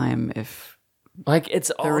in time, if Like, it's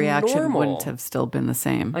all the reaction normal. wouldn't have still been the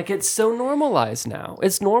same. Like, it's so normalized now.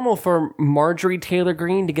 It's normal for Marjorie Taylor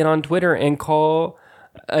Greene to get on Twitter and call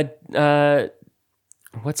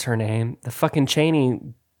what's her name? The fucking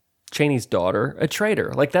Cheney's daughter a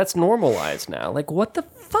traitor. Like, that's normalized now. Like, what the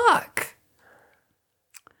fuck?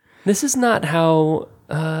 This is not how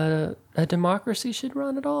a democracy should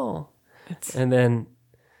run at all. And then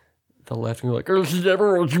the left will be like, there's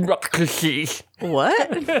never a democracy.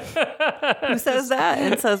 What? Who says that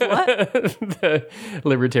and says what? The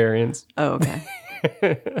libertarians. Oh, okay.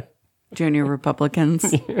 Junior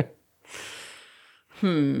Republicans. Yeah.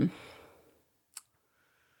 I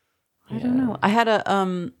don't know.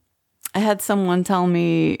 I had someone tell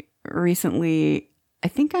me recently, I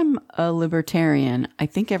think I'm a libertarian. I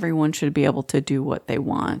think everyone should be able to do what they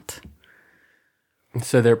want.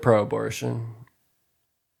 So they're pro-abortion.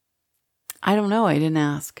 I don't know. I didn't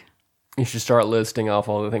ask. You should start listing off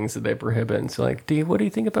all the things that they prohibit. And so, like, what do you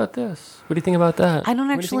think about this? What do you think about that? I don't What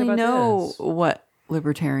do you actually think about know this? what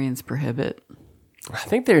libertarians prohibit. I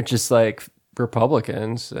think they're just like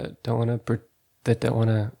Republicans that don't want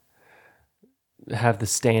to have the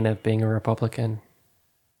stain of being a Republican.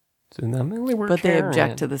 So, I mean, we were But they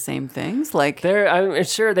object to the same things. Like, I'm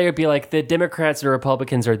sure they would be like, the Democrats and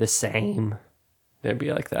Republicans are the same. They'd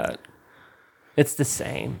be like that. It's the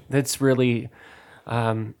same. It's really...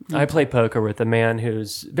 I play poker with a man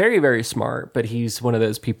who's very, very smart, but he's one of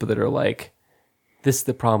those people that are like, this is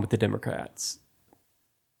the problem with the Democrats.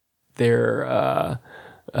 They're...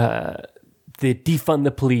 they defund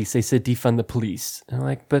the police. They said defund the police. And I'm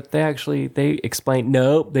like, but they explained,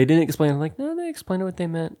 no, they didn't explain. I'm like, no, they explained what they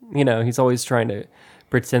meant. You know, he's always trying to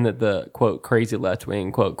pretend that the, quote, crazy left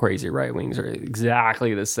wing, quote, crazy right wings are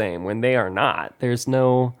exactly the same when they are not. There's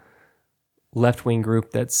no left wing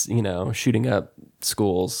group that's, you know, shooting up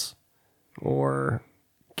schools or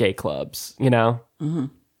gay clubs, you know? Mm-hmm.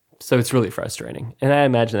 So it's really frustrating. And I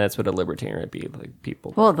imagine that's what a libertarian would be, like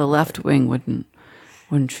people. well, the left wing wouldn't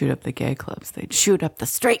shoot up the gay clubs. They'd shoot up the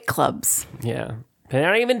straight clubs. Yeah. They're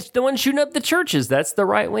not even the ones shooting up the churches. That's the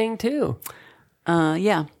right wing too.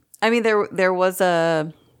 Yeah. I mean, there was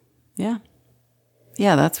a... Yeah.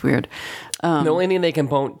 Yeah, that's weird. The only thing they can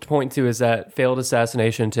point to is that failed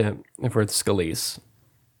assassination for Scalise.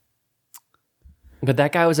 But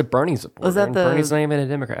that guy was a Bernie supporter. Was that and the... Bernie's not even a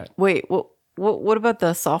Democrat. Wait, what about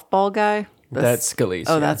the softball guy? That's Scalise.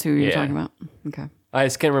 Oh, yeah. that's who you're Yeah. talking about? Okay. I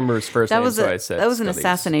just can't remember his first name, so I said That was an Scalise.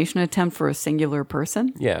 assassination attempt for a singular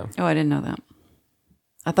person? Yeah. Oh, I didn't know that.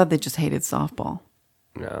 I thought they just hated softball.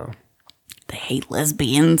 No. They hate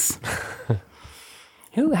lesbians.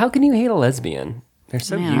 How can you hate a lesbian? They're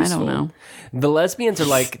so Man, useful. I don't know. The lesbians are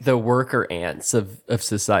like the worker ants of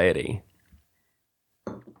society.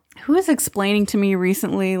 Who was explaining to me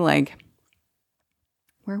recently, like,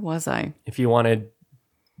 where was I? If you want to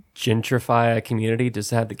gentrify a community,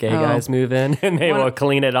 just have the gay guys move in and they will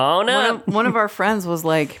clean it on up. One of our friends was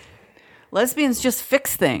like, lesbians just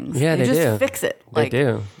fix things. Yeah, they just do. fix it. They Like,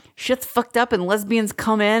 do. shit's fucked up and lesbians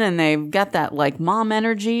come in and they've got that like mom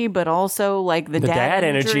energy, but also like the Dad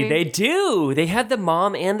energy. They do. They have the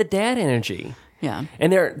mom and the dad energy. Yeah.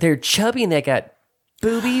 And they're chubby and they got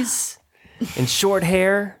boobies and short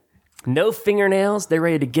hair, no fingernails. They're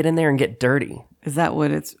ready to get in there and get dirty. Is that what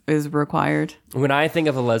is required? When I think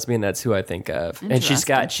of a lesbian, that's who I think of. And she's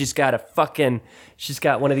got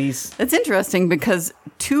one of these. It's interesting because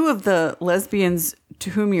two of the lesbians to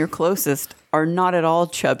whom you're closest are not at all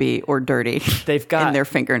chubby or dirty. They've got in their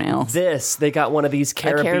fingernails. They got one of these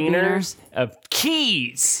carabiner? carabiners of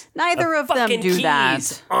keys. Neither of them fucking do keys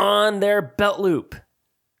that. on their belt loop.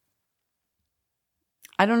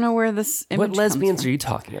 I don't know where this image What lesbians comes are you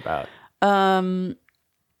talking about? from.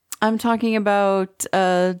 I'm talking about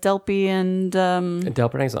Delpy and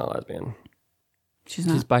Delpernay's not a lesbian. she's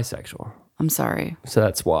not. She's bisexual. I'm sorry. So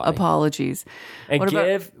that's why. Apologies. And What about-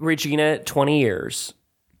 give Regina 20 years.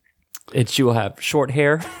 And she will have short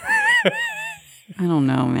hair. I don't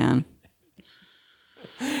know, man.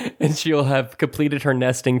 And she'll have completed her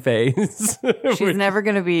nesting phase. She's never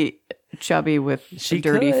going to be chubby with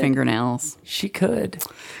dirty could. fingernails. She could.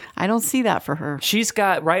 I don't see that for her. She's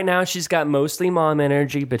got mostly mom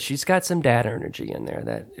energy, but she's got some dad energy in there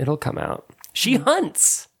that it'll come out. She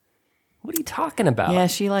hunts. What are you talking about? Yeah,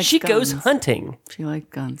 she likes She goes guns. hunting. She likes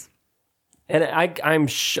guns. And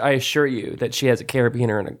I assure you that she has a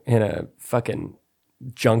carabiner in a fucking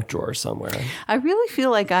junk drawer somewhere. I really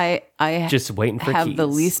feel like I Just waiting for have keys. the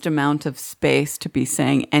least amount of space to be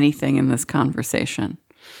saying anything in this conversation.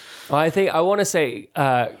 Well, I want to say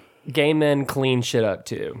gay men clean shit up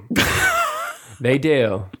too. They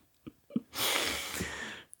do.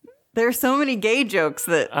 There's so many gay jokes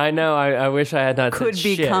that I know. I wish I had not could said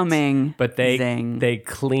be shit, coming. but they Zing.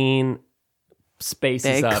 clean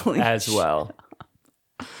spaces They up clean as well.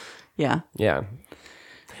 Yeah. Yeah,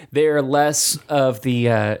 they're less of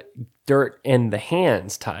the dirt in the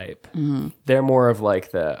hands type. Mm-hmm. They're more of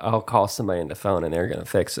like I'll call somebody on the phone and they're gonna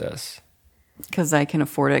fix this. Because I can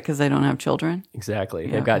afford it because I don't have children. Exactly.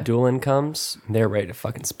 They've got dual incomes. They're ready to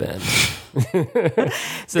fucking spend.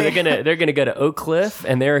 So they're gonna go to Oak Cliff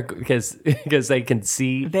and because they can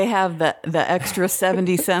see They have the extra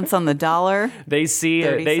 70 cents on the dollar. they see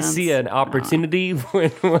 30 cents an opportunity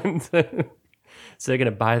so they're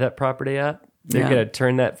gonna buy that property up. They're Yeah. gonna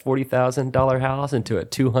turn that $40,000 house into a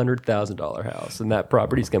 $200,000 house, and that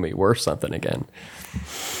property's gonna be worth something again.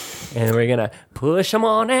 And we're gonna push them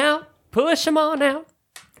on out. Push them on out.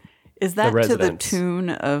 Is that to the residents. tune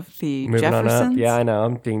of the Moving Jeffersons? on up. Yeah, I know.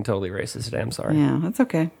 I'm being totally racist today. I'm sorry. Yeah, that's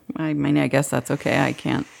okay. I mean, I guess that's okay.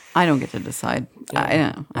 I don't get to decide.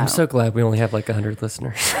 I'm so glad we only have like 100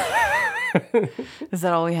 listeners. Is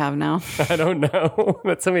that all we have now? I don't know.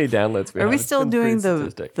 That's how many downloads we have. Are we It's still been doing pretty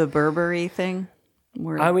statistic. the Burberry thing?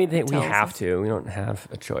 Where I mean, it we tells have us? to. We don't have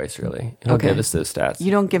a choice, really. It'll Okay. give us those stats.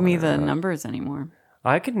 You don't give me the numbers anymore.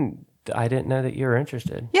 I didn't know that you were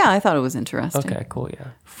interested. Yeah, I thought it was interesting. Okay, cool. Yeah.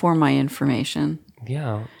 For my information.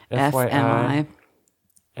 Yeah. FMI.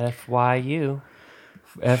 FYU.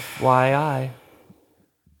 FYI.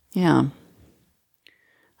 Yeah.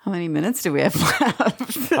 How many minutes do we have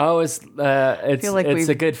left? Oh, it's like it's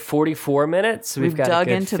a good 44 minutes. We've got dug a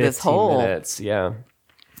good into 15 this hole. minutes. Yeah.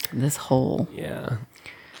 This hole. Yeah.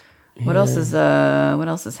 What else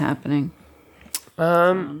is happening?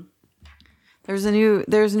 There's a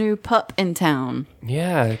new pup in town.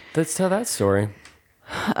 Yeah, let's tell that story.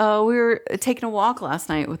 We were taking a walk last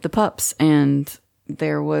night with the pups, and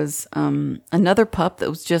there was another pup that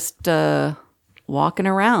was just walking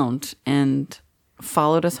around and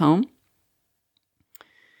followed us home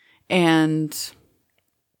and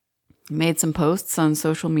made some posts on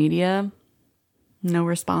social media. No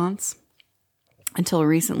response until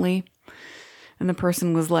recently. And the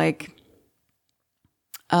person was like,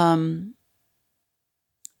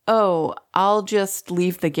 oh, I'll just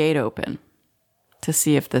leave the gate open to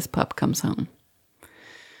see if this pup comes home.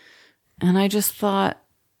 And I just thought,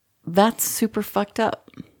 that's super fucked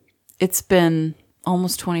up. It's been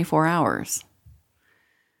almost 24 hours.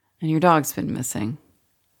 And your dog's been missing.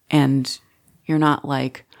 And you're not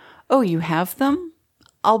like, oh, you have them?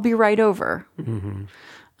 I'll be right over.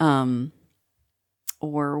 Mm-hmm.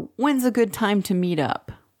 Or when's a good time to meet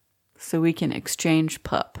up so we can exchange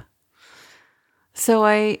pup? So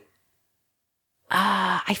I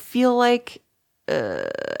feel like,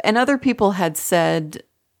 and other people had said,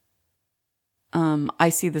 I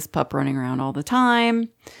see this pup running around all the time.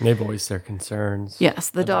 They voiced their concerns. Yes,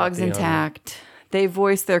 the dog's intact. They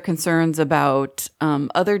voiced their concerns about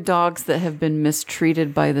other dogs that have been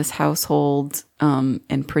mistreated by this household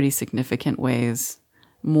in pretty significant ways,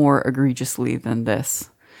 more egregiously than this.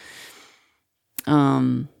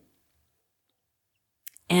 And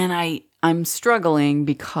I'm struggling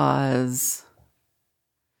because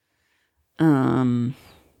I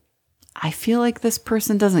feel like this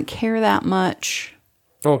person doesn't care that much.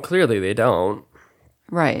 Well, clearly they don't.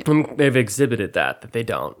 Right. They've exhibited that they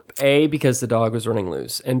don't. A, because the dog was running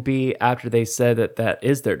loose. And B, after they said that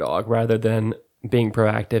is their dog, rather than being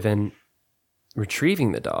proactive and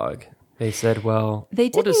retrieving the dog, they said, well, we'll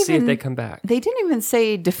just see if they come back. They didn't even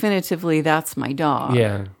say definitively, that's my dog.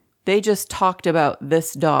 Yeah. They just talked about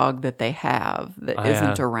this dog that they have that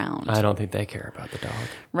isn't around. I don't think they care about the dog.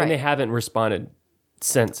 Right. And they haven't responded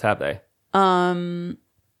since, have they?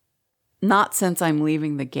 Not since I'm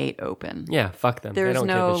leaving the gate open. Yeah, fuck them. There's they don't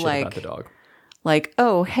no, give a shit about the dog. Like,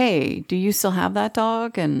 oh, hey, do you still have that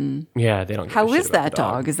dog? And yeah, they don't give how a shit is about that the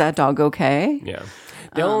dog? Is that dog okay? Yeah.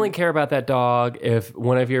 They'll only care about that dog if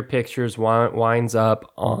one of your pictures winds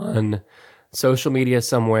up on social media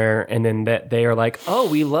somewhere, and then that they are like, oh,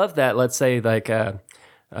 we love that. Let's say like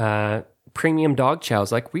Premium Dog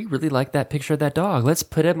Chow's like, we really like that picture of that dog. Let's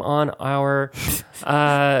put him on our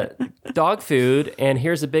dog food, and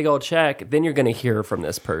here's a big old check. Then you're going to hear from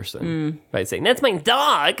this person by saying, that's my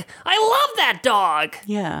dog. I love that dog.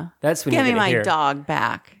 Yeah. That's when Give you're me going to hear my dog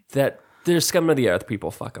back. that there's scum of the earth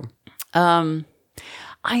people. Fuck them.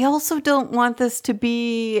 I also don't want this to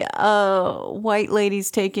be white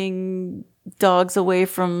ladies taking dogs away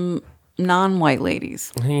from non-white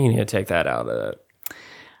ladies. You need to take that out of it.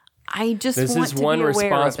 I just This want is to one be aware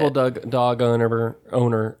responsible of it. dog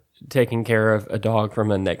owner taking care of a dog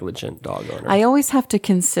from a negligent dog owner. I always have to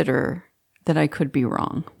consider that I could be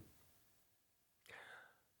wrong.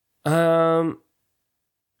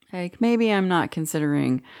 Like maybe I'm not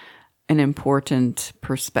considering an important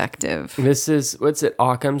perspective. This is, what's it,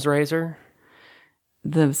 Occam's razor?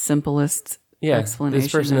 The simplest Yeah, explanation.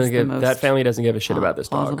 this person is doesn't the most that family doesn't give a shit about this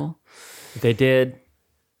plausible. dog. If they did,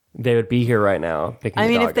 they would be here right now picking I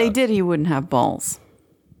the mean, dog if they up. did, he wouldn't have balls.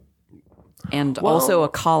 And also a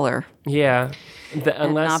collar. Yeah,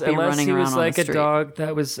 unless not be running he was around on like the a street. dog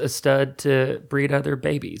that was a stud to breed other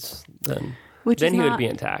babies, then Which is he would not- be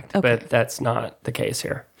intact. Okay. But that's not the case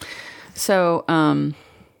here. So,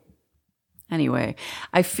 anyway,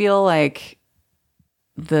 I feel like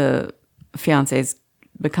the fiance's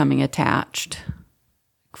becoming attached.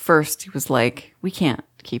 First, he was like, we can't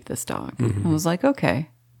keep this dog. I was like, okay.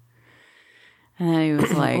 And then he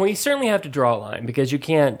was like, Well, you certainly have to draw a line because you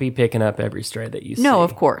can't be picking up every stray that you see. no,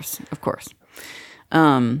 of course.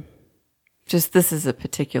 Just this is a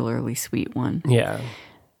particularly sweet one. Yeah.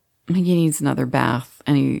 I think he needs another bath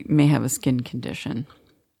and he may have a skin condition.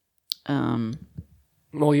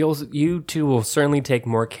 Well, you two will certainly take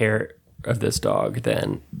more care of this dog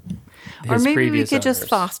than his Or maybe we previous could just owners.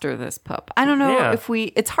 foster this pup. I don't know Yeah. if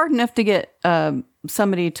it's hard enough to get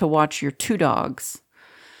somebody to watch your 2 dogs,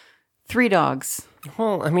 3 dogs,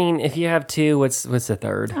 Well, I mean, if you have two, what's the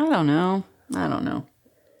third? I don't know.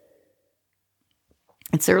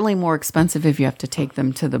 It's certainly more expensive if you have to take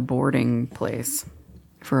them to the boarding place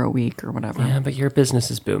for a week or whatever. Yeah, but your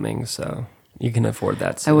business is booming, so you can afford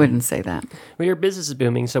that. I Soon. wouldn't say that. Well, your business is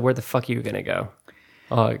booming, so where the fuck are you gonna go?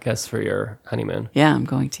 Oh, I guess for your honeymoon. Yeah, I'm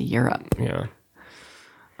going to Europe. Yeah.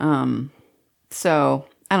 So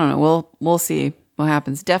I don't know. We'll see what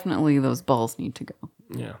happens. Definitely those balls need to go.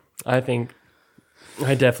 Yeah. I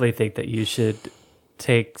definitely think that you should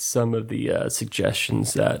take some of the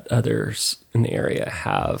suggestions that others in the area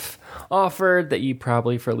have offered that you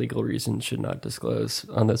probably for legal reasons should not disclose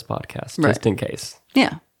on this podcast, just in case.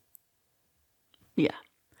 Yeah. Yeah.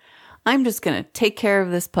 I'm just going to take care of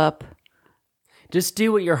this pup Just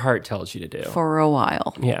do what your heart tells you to do. for a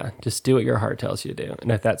while. Yeah, just do what your heart tells you to do.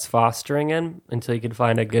 And if that's fostering him until you can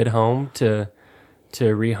find a good home to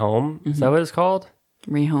rehome, is that what it's called?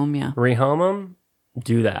 Rehome, yeah. Rehome him,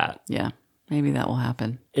 do that. Yeah. Maybe that will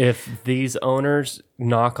happen. If these owners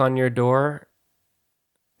knock on your door,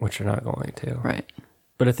 which they're not going to, Right.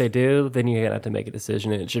 but if they do, then you're gonna have to make a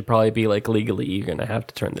decision, and it should probably be like legally you're gonna have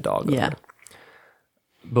to turn the dog Yeah. over.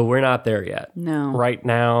 But we're not there yet. No. Right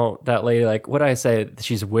now, that lady, like, what I say,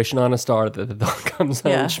 she's wishing on a star that the dog comes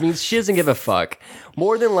home, Yeah. which means she doesn't give a fuck.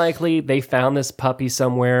 More than likely, they found this puppy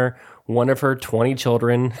somewhere. One of her 20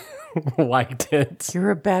 children liked it.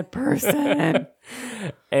 You're a bad person.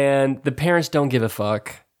 And the parents don't give a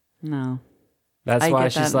fuck. No. That's I why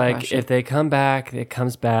get she's that like, impression. if they come back, it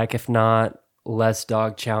comes back. If not, less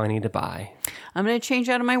dog chow I need to buy. I'm going to change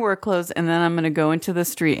out of my work clothes and then I'm going to go into the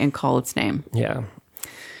street and call its name. Yeah.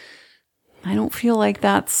 I don't feel like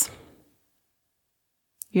that's...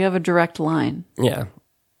 You have a direct line. Yeah.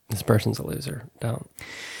 This person's a loser. Don't.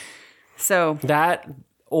 So That,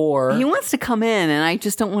 or he wants to come in and I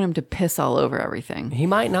just don't want him to piss all over everything. he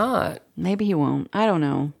might not. Maybe he won't. I don't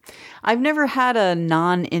know. I've never had a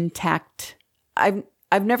non-intact...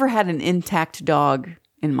 I've never had an intact dog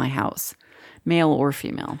in my house, male or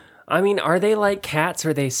female. I mean, are they like cats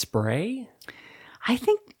or they spray?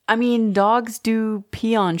 I mean, dogs do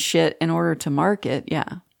pee on shit in order to mark it. Yeah.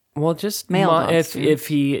 Well, just Male dogs do. if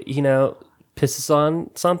he, pisses on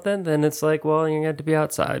something, then it's like, well, you're going to have to be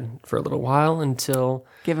outside for a little while until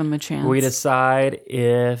Give him a chance. we decide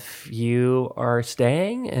if you are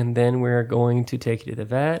staying, and then we're going to take you to the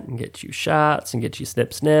vet and get you shots and get you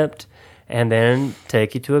snipped, and then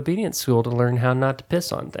take you to obedience school to learn how not to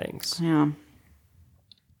piss on things. Yeah.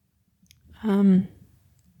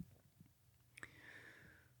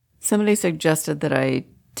 Somebody suggested that I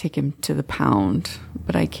take him to the pound,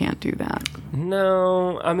 but I can't do that.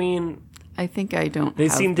 No, I mean, I think I don't. they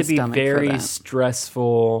have seem the to be stomach for very that.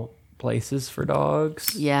 stressful places for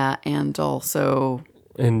dogs. Yeah, and also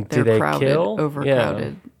And they're do they crowded, kill?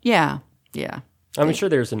 overcrowded. Yeah. I'm sure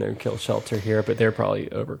there's a no-kill shelter here, but they're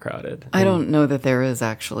probably overcrowded. I don't know that there is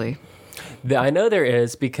actually. I know there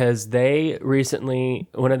is because they recently,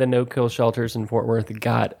 one of the no-kill shelters in Fort Worth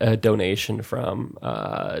got a donation from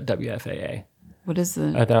WFAA. What is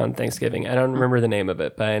the? On Thanksgiving. I don't remember the name of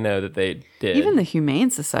it, but I know that they did. Even the Humane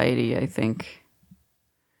Society, I think,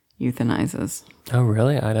 euthanizes. Oh,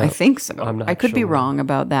 really? I think so. I'm not I could be sure. wrong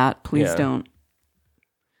about that. Please Yeah. don't.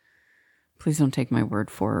 Please don't take my word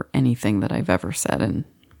for anything that I've ever said in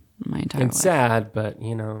my entire It's life. sad, but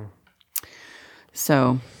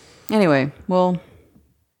So, anyway,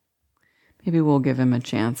 maybe we'll give him a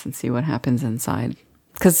chance and see what happens inside.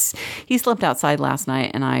 Because he slept outside last night,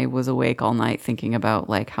 and I was awake all night thinking about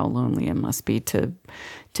like how lonely it must be to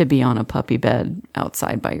be on a puppy bed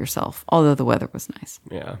outside by yourself. Although the weather was nice.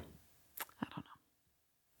 yeah. I don't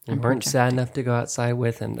know. You weren't sad enough to go outside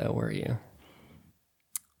with him, though, were you?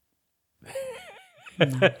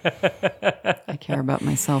 I care about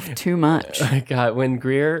myself too much. God, when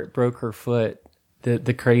Greer broke her foot,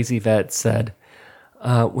 the crazy vet said,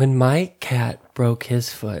 when my cat broke his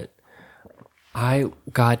foot, I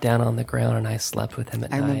got down on the ground and I slept with him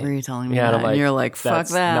at night. I remember you telling me Yeah, that. and I'm and you're like, fuck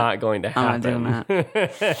that's that. not going to I'm happen. not doing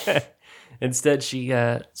that. Instead, she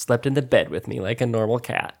slept in the bed with me like a normal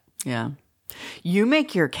cat. Yeah. You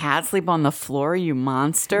make your cat sleep on the floor, you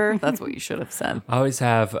monster. That's what you should have said. I always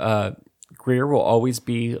have, Greer will always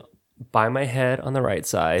be by my head on the right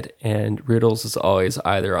side, and Roodles is always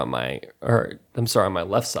either on my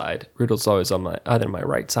left side. Roodles is always on either my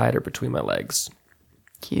right side or between my legs.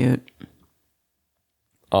 Cute.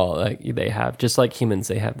 Oh, like they have, just like humans,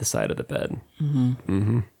 they have the side of the bed.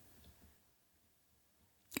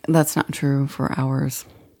 That's not true for ours.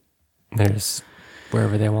 There's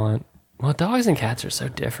wherever they want. Well, dogs and cats are so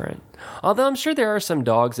different. Although I'm sure there are some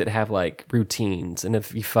dogs that have like routines, and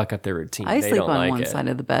if you fuck up their routine, I they sleep don't on like one it. side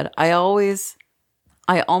of the bed. I always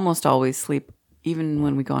I almost always sleep, even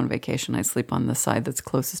when we go on vacation, I sleep on the side that's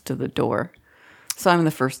closest to the door. So I'm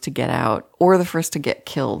the first to get out or the first to get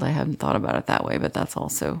killed. I haven't thought about it that way, but that's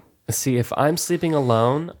also... See, if I'm sleeping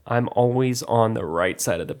alone, I'm always on the right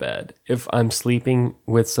side of the bed. If I'm sleeping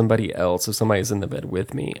with somebody else, if somebody's in the bed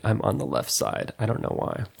with me, I'm on the left side. I don't know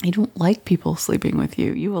why. You don't like people sleeping with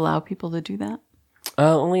you. You allow people to do that?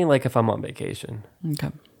 Only like if I'm on vacation.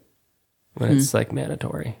 Okay. When it's like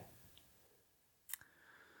mandatory.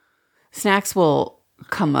 Snacks will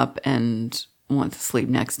come up and want to sleep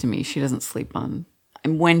next to me. She doesn't sleep on...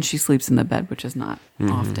 And when she sleeps in the bed, which is not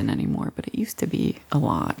often anymore, but it used to be a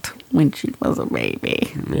lot when she was a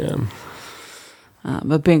baby. Yeah.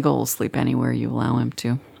 But Bingle will sleep anywhere you allow him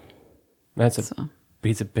to.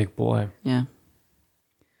 He's a big boy. Yeah.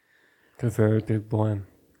 A very big boy.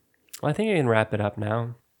 Well, I think I can wrap it up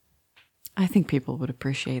now. I think people would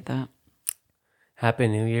appreciate that. Happy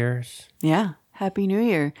New Year's. Yeah. Happy New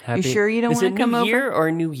Year. You sure you don't want to come over? Is it New Year or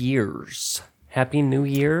New Year's? Happy New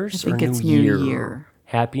Year's I think or it's New New Year? Year.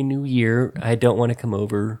 Happy New Year. I don't want to come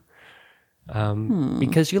over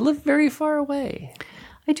because you live very far away.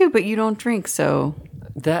 I do, but you don't drink, so...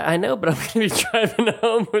 That I know, but I'm going to be driving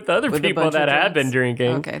home with other people that have been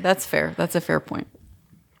drinking. Okay, that's fair. That's a fair point.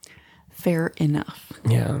 Fair enough.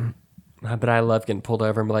 Yeah. But I love getting pulled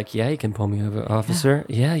over and be like, yeah, you can pull me over, officer.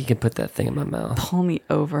 Yeah, you can put that thing in my mouth. Pull me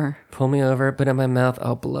over. Pull me over, put it in my mouth,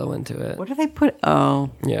 I'll blow into it. What do they put? Oh.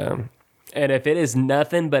 Yeah. And if it is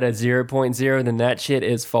nothing but a 0.0, then that shit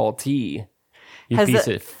is faulty. You piece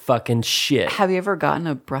of fucking shit. Have you ever gotten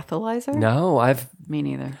a breathalyzer? No, Me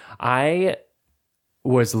neither. I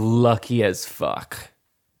was lucky as fuck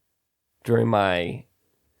during my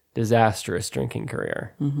disastrous drinking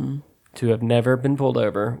career to have never been pulled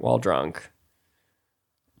over while drunk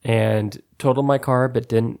and totaled my car, but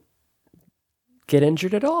didn't get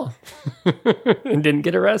injured at all and didn't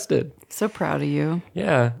get arrested. So proud of you.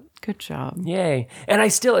 Yeah. Good job. Yay. And I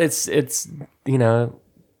still, it's, you know,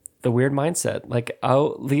 the weird mindset. Like,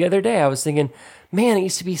 the other day I was thinking, man, it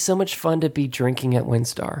used to be so much fun to be drinking at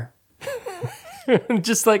Windstar.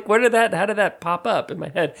 Just like, how did that pop up in my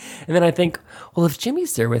head? And then I think, well, if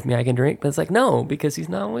Jimmy's there with me, I can drink. But it's like, no, because he's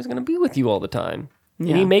not always going to be with you all the time.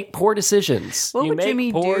 Yeah. And you make poor decisions. What would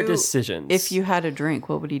Jimmy do decisions. If you had a drink?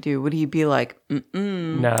 What would he do? Would he be like,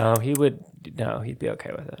 No, he'd be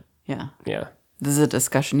okay with it. Yeah. Yeah. This is a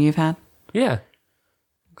discussion you've had? Yeah.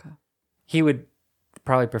 Okay. He would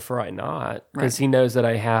probably prefer I not, because he knows that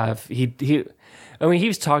I have, I mean,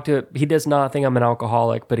 he's talked to, he does not think I'm an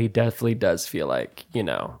alcoholic, but he definitely does feel like, you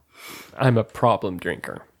know, I'm a problem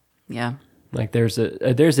drinker. Yeah. Like there's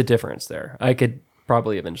a difference there. I could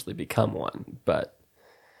probably eventually become one, but.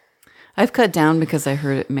 I've cut down because I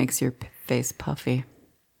heard it makes your face puffy,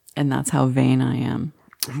 and that's how vain I am.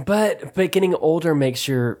 But getting older makes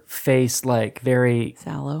your face like very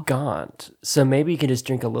sallow, gaunt. So maybe you can just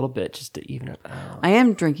drink a little bit just to even it out. I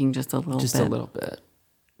am drinking just a little bit. Just a little bit.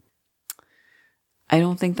 I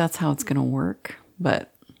don't think that's how it's going to work,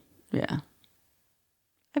 but yeah.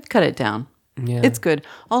 I've cut it down. Yeah. It's good.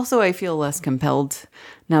 Also, I feel less compelled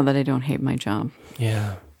now that I don't hate my job.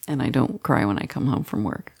 Yeah. And I don't cry when I come home from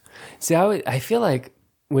work. See, I feel like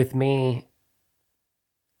with me,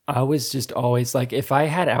 I was just always like, if I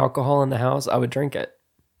had alcohol in the house, I would drink it.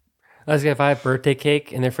 Like if I have birthday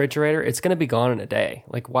cake in the refrigerator, it's going to be gone in a day.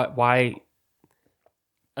 Like why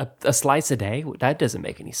a slice a day? That doesn't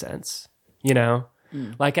make any sense. You know,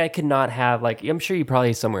 like I could not have like, I'm sure you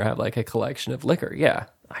probably somewhere have like a collection of liquor. Yeah.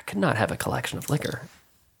 I could not have a collection of liquor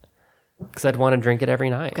because I'd want to drink it every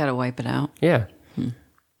night. Got to wipe it out. Yeah.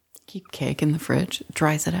 Keep cake in the fridge. It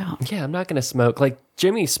dries it out. Yeah. I'm not going to smoke. Like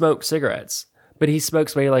Jimmy smoked cigarettes. But he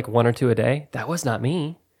smokes maybe like 1 or 2 a day. That was not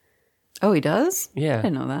me. Oh, he does? Yeah. I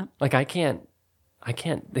didn't know that. Like I can't.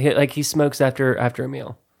 Like he smokes after a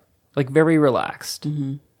meal. Like very relaxed.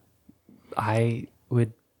 Mm-hmm. I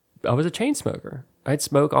was a chain smoker. I'd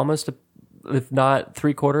smoke almost, if not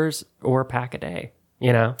 3/4 or a pack a day.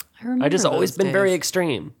 You know? I just always been very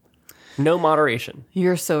extreme. No moderation.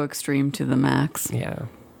 You're so extreme to the max. Yeah.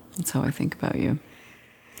 That's how I think about you.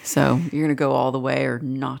 So you're going to go all the way or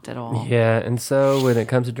not at all? Yeah, and so when it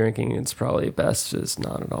comes to drinking, it's probably best just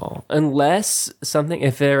not at all. Unless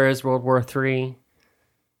if there is World War III,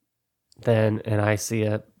 and I see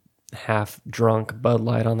a half-drunk Bud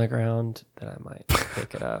Light on the ground, then I might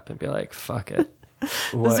pick it up and be like, fuck it.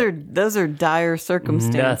 Those are dire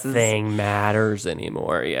circumstances. Nothing matters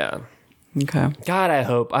anymore, yeah. Okay. God, I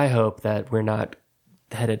hope that we're not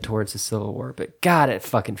headed towards a civil war, but God, it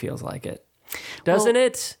fucking feels like it. Doesn't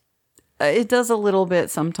it? It does a little bit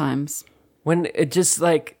sometimes. When it just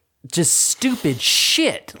like just stupid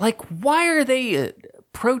shit. Like, why are they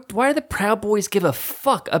why do the Proud Boys give a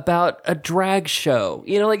fuck about a drag show?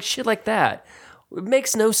 You know, like shit like that. It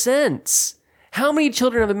makes no sense. How many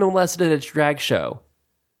children have been molested at a drag show?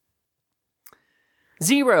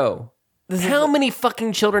 0. How many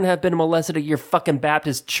fucking children have been molested at your fucking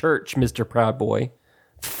Baptist church, Mr. Proud Boy?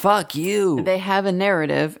 Fuck you. They have a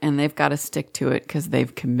narrative and they've got to stick to it because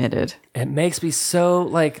they've committed. It makes me so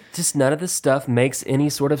like just none of this stuff makes any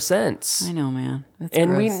sort of sense. I know, man. That's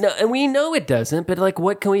And gross. we know it doesn't, but like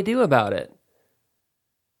what can we do about it?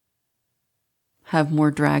 Have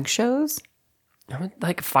more drag shows?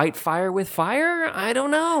 Like fight fire with fire? I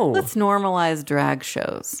don't know. Let's normalize drag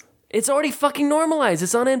shows. It's already fucking normalized.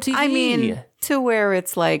 It's on MTV. I mean, to where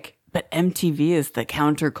it's like, but MTV is the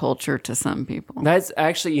counterculture to some people. That's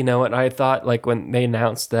actually, you know what? I thought like when they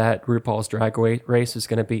announced that RuPaul's Drag Race was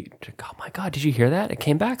going to be, oh my God, did you hear that? It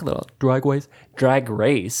came back a little. Drag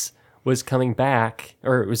Race was coming back,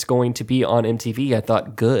 or it was going to be on MTV. I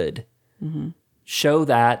thought, good. Mm-hmm. Show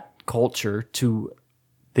that culture to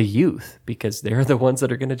the youth because they're the ones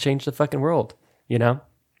that are going to change the fucking world, you know?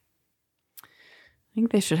 I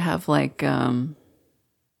think they should have like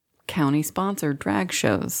county sponsored drag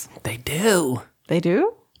shows. They do. They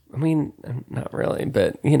do? I mean, not really,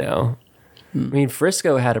 but you know. I mean,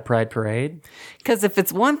 Frisco had a pride parade. Because if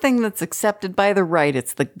it's one thing that's accepted by the right,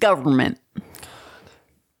 it's the government.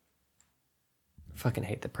 Fucking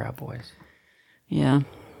hate the Proud Boys. Yeah.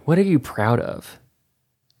 What are you proud of?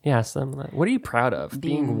 Yeah, what are you proud of?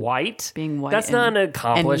 Being white? Being white. That's not an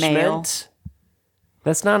accomplishment.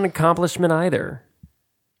 That's not an accomplishment either.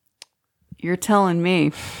 You're telling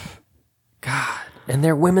me. God. And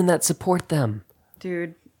there are women that support them.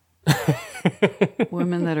 Dude.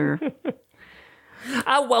 Women that are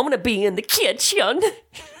I want to be in the kitchen.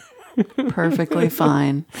 perfectly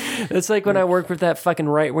fine. It's like when I worked with that fucking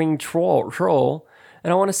right-wing troll,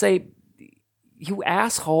 and I want to say, you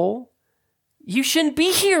asshole, you shouldn't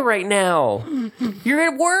be here right now. You're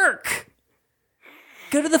at work.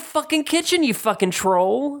 Go to the fucking kitchen, you fucking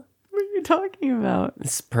troll. What are you talking about?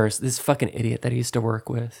 This fucking idiot that I used to work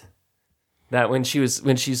with. That when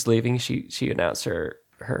she's leaving, she announced her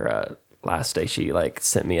last day. She like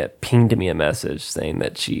pinged me a message saying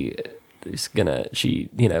that she put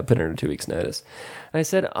in her 2 weeks notice. And I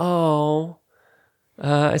said, I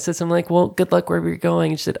said something like, well, good luck wherever you're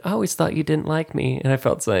going. And she said, I always thought you didn't like me. And I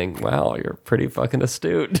felt saying, wow, you're pretty fucking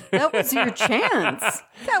astute. That was your chance.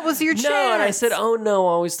 That was your chance. No, and I said, oh no,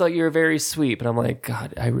 I always thought you were very sweet. But I'm like,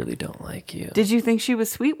 God, I really don't like you. Did you think she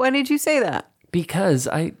was sweet? Why did you say that? Because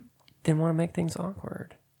I didn't want to make things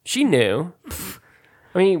awkward. She knew.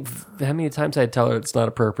 I mean, how many times I'd tell her it's not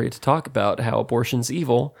appropriate to talk about how abortion's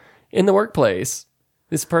evil in the workplace.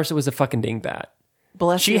 This person was a fucking dingbat.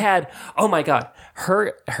 Bless She you. had, oh my God,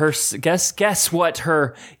 her guess what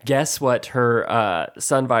her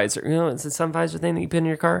sun visor, you know, it's a sun visor thing that you put in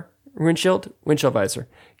your car? Windshield visor.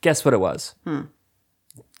 Guess what it was?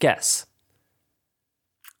 Guess.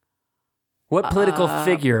 What political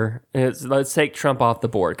figure is, let's take Trump off the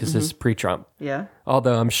board because this is pre-Trump. Yeah.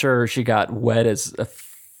 Although I'm sure she got wet as a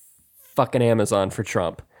fucking Amazon for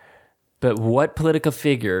Trump. But what political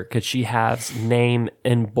figure could she have name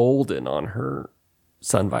emboldened on her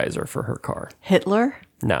sun visor for her car? Hitler?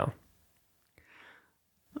 No.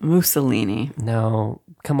 Mussolini. No.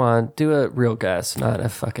 Come on. Do a real guess, not a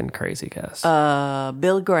fucking crazy guess.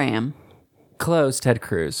 Bill Graham. Close. Ted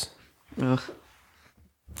Cruz. Ugh.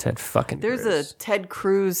 Ted fucking There's Cruz. a Ted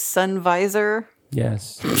Cruz sun visor.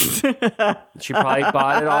 Yes. She probably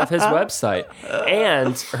bought it off his website.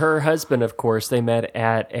 And her husband, of course, they met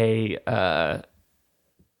at a,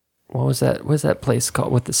 what was that place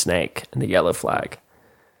called with the snake and the yellow flag?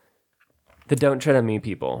 The Don't Tread on Me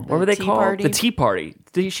people. What were they Tea called? Party? The Tea Party.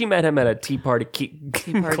 She met him at a Tea Party,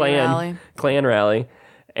 rally. clan rally.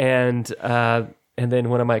 And then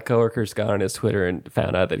one of my coworkers got on his Twitter and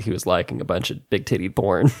found out that he was liking a bunch of big titty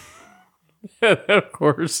porn. Of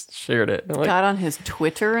course, shared it. I'm like, Got on his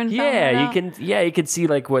Twitter and found yeah, it you out? can. Yeah, you can see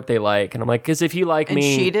like what they like, and I'm like, because if you like And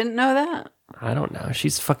me, she didn't know that? I don't know.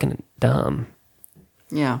 She's fucking dumb.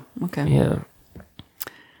 Yeah. Okay.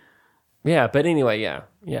 Yeah. But anyway, yeah.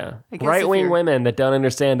 I guess Right if wing you're- women that don't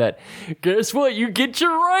understand that. Guess what? You get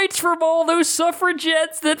your rights from all those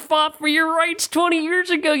suffragettes that fought for your rights 20 years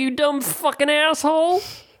ago. You dumb fucking asshole.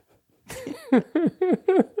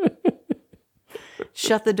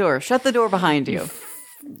 Shut the door. Shut the door behind you.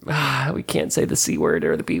 We can't say the C word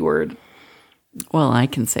or the B word. Well, I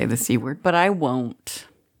can say the C word, but I won't.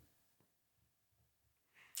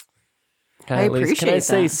 Can I Can I appreciate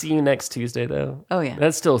say that. see you next Tuesday though? Oh, yeah.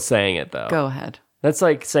 That's still saying it though. Go ahead. That's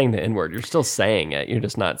like saying the N-word. You're still saying it. You're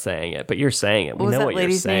just not saying it, but you're saying it. We What was know that what you're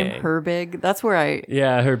lady's saying. name? Herbig. That's where I.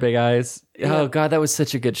 Yeah, her big eyes. Yeah. Oh God, that was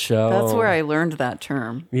such a good show. That's where I learned that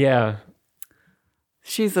term. Yeah.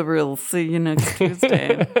 She's a real see you next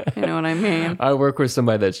Tuesday. You know what I mean? I work with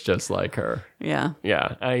somebody that's just like her. Yeah.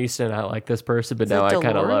 Yeah. I used to not like this person, but Is now it I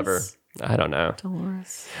kind of love her. Dolores? I don't know.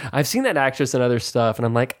 Dolores. I've seen that actress in other stuff, and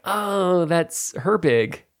I'm like, oh, that's her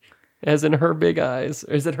big, as in her big eyes.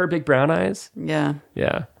 Or is it her big brown eyes? Yeah.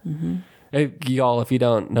 Yeah. Y'all, if you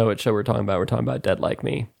don't know what show we're talking about Dead Like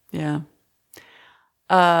Me. Yeah.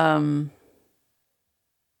 I'm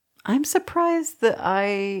surprised that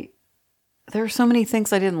there are so many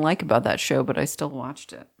things I didn't like about that show, but I still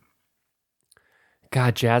watched it.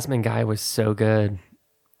 God, Jasmine Guy was so good.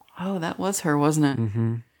 Oh, that was her, wasn't it?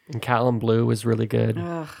 Mm-hmm. And Callum Blue was really good.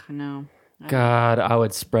 Ugh, no. God, I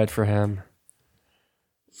would spread for him.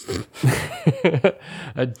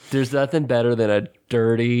 There's nothing better than a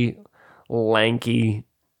dirty, lanky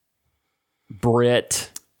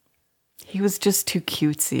Brit. He was just too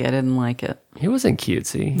cutesy. I didn't like it. He wasn't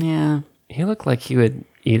cutesy. Yeah. He looked like he would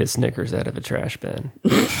eat a Snickers out of a trash bin.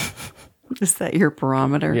 Is that your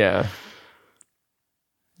barometer? Yeah.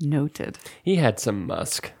 Noted. He had some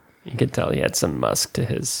musk. You could tell he had some musk to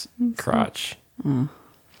his crotch. And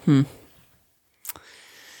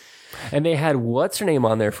they had what's her name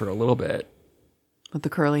on there for a little bit With the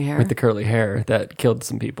curly hair? with the curly hair that killed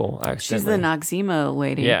some people She's the accidentally. Noxzema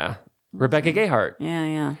lady. Yeah. Rebecca Gayheart. Yeah,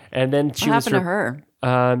 yeah. And then What she was happened to her?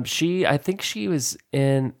 I think she was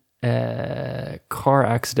in a car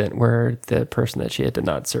accident where the person that she had did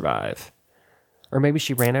not survive. Or maybe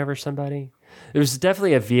she ran over somebody. It was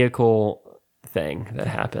definitely a vehicle thing that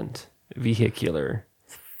happened. Vehicular.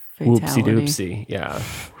 Whoopsie Fatality. doopsie. Yeah.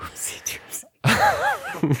 Whoopsie doopsie.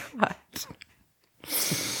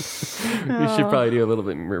 We should probably do a little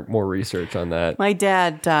bit more research on that. My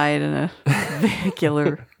dad died in a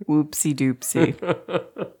vehicular whoopsie doopsie.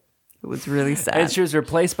 It was really sad. And she was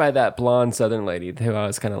replaced by that blonde Southern lady who I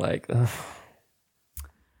was kind of like, ugh,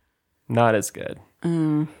 not as good.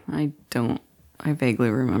 I vaguely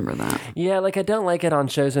remember that. Yeah, like I don't like it on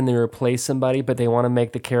shows when they replace somebody, but they want to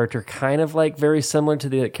make the character kind of like very similar to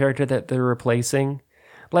the character that they're replacing.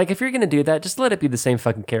 Like if you're going to do that, just let it be the same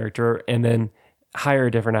fucking character and then hire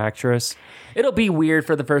a different actress. It'll be weird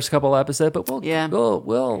for the first couple episodes, but we'll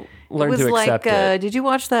learn to accept it. Did you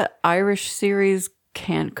watch that Irish series,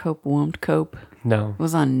 Can't Cope, Won't Cope? No. It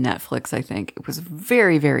was on Netflix, I think. It was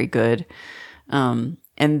very, very good. And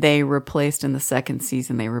they replaced, in the second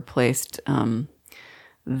season,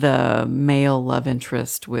 the male love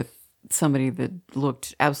interest with somebody that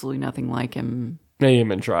looked absolutely nothing like him. They didn't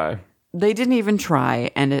even try. They didn't even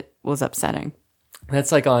try, and it was upsetting.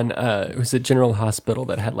 That's like on, it was a General Hospital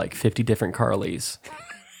that had like 50 different Carlys.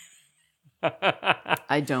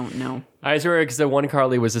 I don't know. I swear, because the one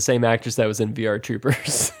Carly was the same actress that was in VR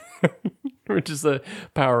Troopers, which is a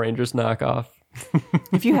Power Rangers knockoff.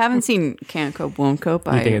 If you haven't seen Can't Cope, Won't Cope,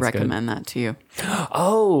 think I it's recommend that to you.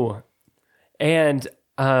 Oh, and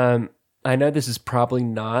I know this is probably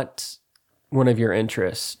not one of your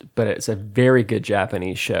interests, but it's a very good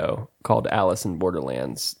Japanese show called Alice in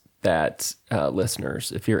Borderlands that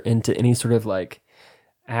listeners, if you're into any sort of like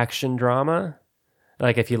action drama,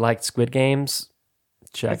 like if you liked Squid Games,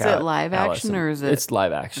 check out. Is it live action or is it? It's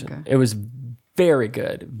live action. Okay. It was very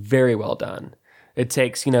good, very well done. It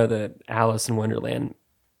takes, the Alice in Wonderland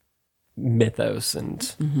mythos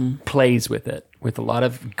and plays with it with a lot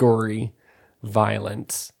of gory,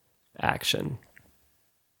 violent action.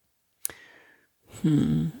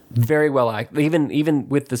 Very well acted. Even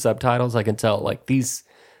with the subtitles, I can tell like these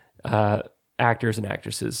actors and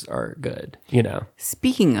actresses are good.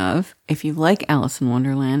 Speaking of, if you like Alice in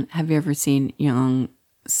Wonderland, have you ever seen Young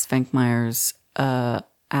Svenkmeyer's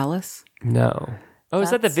Alice? No. Oh,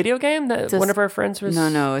 is that the video game that one of our friends was?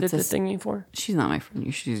 No, did it's the a thingy for. She's not my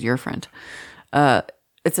friend. She's your friend.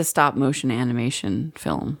 It's a stop motion animation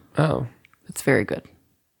film. Oh, It's very good.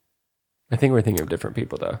 I think we're thinking of different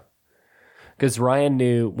people though, because Ryan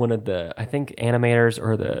knew one of the animators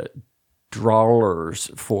or the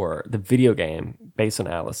drawers for the video game based on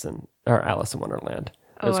Alice in Wonderland.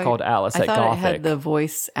 It was called Alice I at thought Gothic. it had the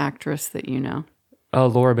voice actress that you know. Oh,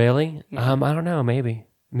 Laura Bailey. I don't know. Maybe.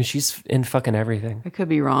 I mean, she's in fucking everything. I could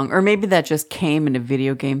be wrong. Or maybe that just came in a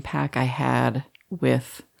video game pack I had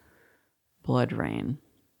with Blood Rain.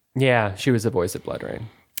 Yeah, she was the voice of Blood Rain.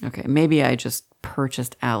 Okay, maybe I just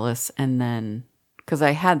purchased Alice and then... Because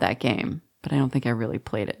I had that game, but I don't think I really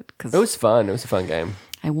played it. Cause It was fun. It was a fun game.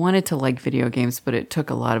 I wanted to like video games, but it took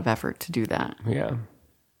a lot of effort to do that. Yeah.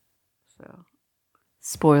 So,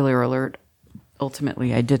 spoiler alert,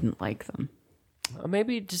 ultimately I didn't like them.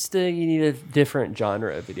 Maybe just you need a different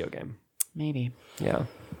genre of video game. Maybe. Yeah.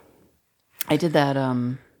 I did that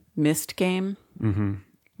Myst game. Mm-hmm.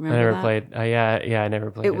 I never played. Yeah, I never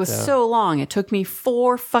played it. It was so long. It took me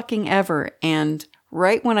 4 fucking ever. And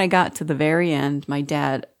right when I got to the very end, my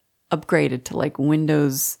dad upgraded to like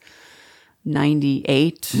Windows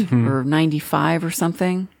 98 or 95 or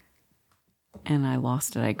something. And I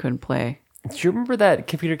lost it. I couldn't play. Do you remember that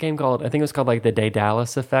computer game called, I think it was called like the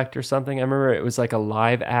Daedalus Effect or something? I remember it was like a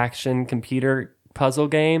live action computer puzzle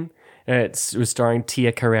game. And it was starring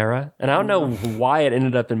Tia Carrera. And I don't know why it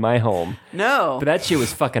ended up in my home. No. But that shit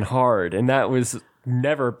was fucking hard. And that was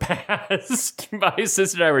never passed. My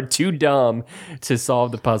sister and I were too dumb to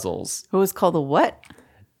solve the puzzles. It was called the what?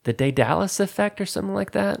 The Daedalus Effect or something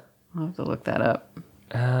like that? I'll have to look that up.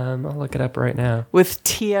 I'll look it up right now. With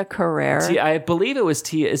Tia Carrera? I believe it was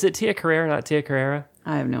Tia. Is it Tia Carrera, not Tia Carrera?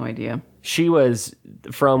 I have no idea. She was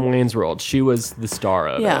from Wayne's World. She was the star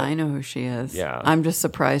of it. Yeah, I know who she is. Yeah. I'm just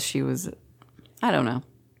surprised she was... I don't know.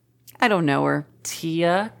 I don't know her.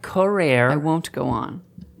 Tia Carrera. I won't go on.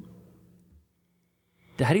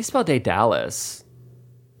 How do you spell Daedalus?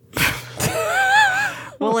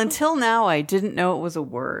 Well, until now, I didn't know it was a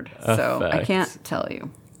word. So I can't tell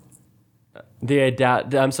you.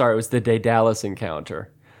 I'm sorry, it was the Daedalus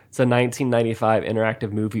Encounter. It's a 1995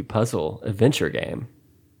 interactive movie puzzle adventure game.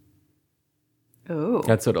 Oh.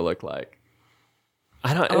 That's what it looked like.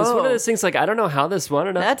 It's one of those things like, I don't know how this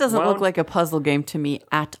one. That doesn't look like a puzzle game to me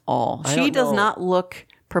at all. She does not look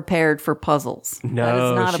prepared for puzzles. No, that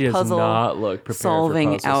is not she a puzzle does not look prepared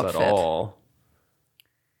solving for puzzles outfit. at all.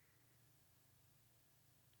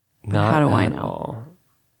 How do I know? All.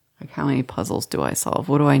 Like, how many puzzles do I solve?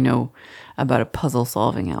 What do I know about a puzzle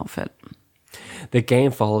solving outfit? The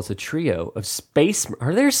game follows a trio of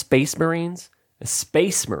Are there Space Marines?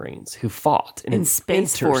 Space Marines who fought in an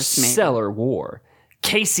Space Force, maybe. interstellar war.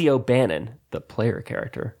 Casey O'Bannon, the player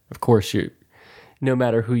character. Of course, no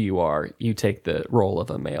matter who you are, you take the role of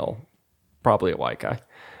a male, probably a white guy.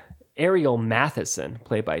 Ariel Matheson,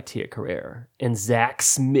 played by Tia Carrere, and Zach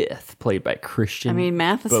Smith, played by Christian. I mean,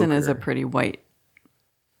 Matheson Boker. is a pretty white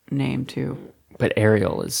name too. But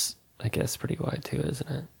Ariel is, I guess, pretty white too, isn't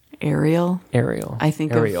it? Ariel? Ariel. I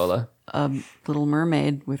think Ariola. of a little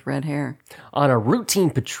mermaid with red hair. On a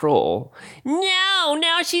routine patrol. No,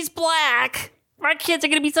 now she's black. My kids are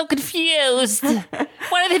going to be so confused. Why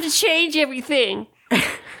do they have to change everything?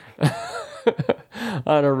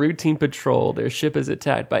 On a routine patrol, their ship is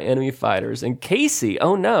attacked by enemy fighters, and Casey,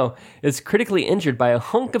 oh no, is critically injured by a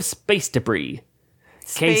hunk of space debris.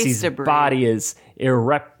 Casey's body is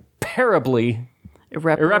irreparably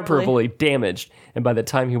damaged, and by the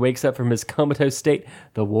time he wakes up from his comatose state,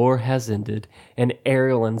 the war has ended, and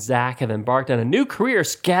Ariel and Zach have embarked on a new career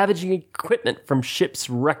scavenging equipment from ships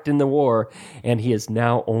wrecked in the war, and he is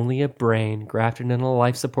now only a brain grafted in a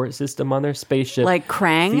life support system on their spaceship. Like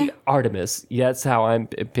Krang? The Artemis. Yeah, that's how I'm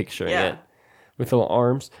picturing it. With little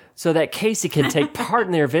arms. So that Casey can take part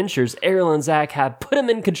in their adventures, Ariel and Zach have put him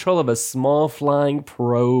in control of a small flying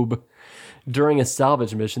probe. During a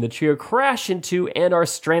salvage mission, the trio crash into and are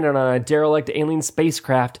stranded on a derelict alien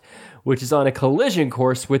spacecraft, which is on a collision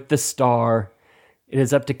course with the star. It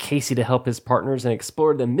is up to Casey to help his partners and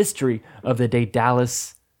explore the mystery of the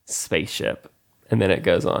Daedalus spaceship. And then it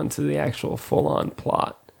goes on to the actual full-on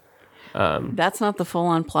plot. That's not the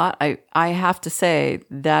full-on plot. I have to say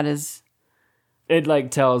that is... It like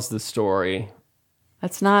tells the story.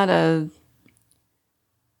 It's not a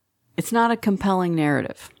compelling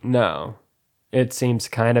narrative. No. It seems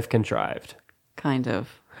kind of contrived. Kind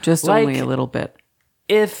of. Just Like, only a little bit.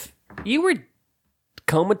 If you were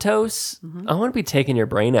comatose, I want to be taking your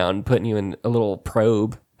brain out and putting you in a little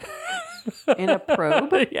probe. In a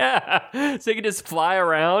probe? Yeah. So you can just fly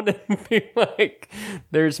around and be like,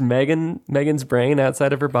 there's Megan's brain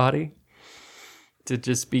outside of her body to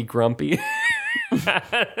just be grumpy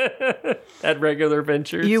at regular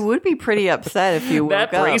ventures. You would be pretty upset if you woke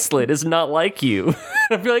that up. bracelet is not like you.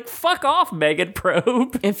 I'd be like, fuck off, Megan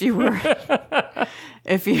Probe. If you were,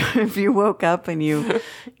 if you woke up and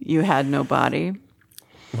you had no body.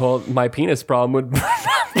 Well, my penis problem would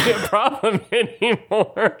not be a problem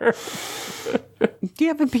anymore. Do you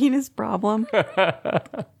have a penis problem?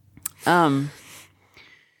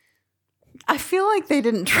 I feel like they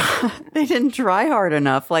didn't try hard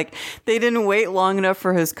enough. Like they didn't wait long enough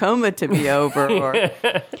for his coma to be over. Or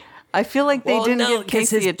I feel like they didn't give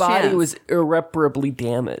Casey his a body chance. was irreparably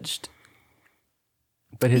damaged,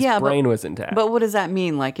 but his brain was intact. But what does that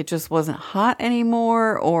mean? Like it just wasn't hot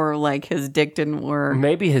anymore, or like his dick didn't work?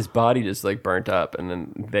 Maybe his body just like burnt up, and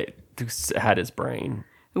then they had his brain.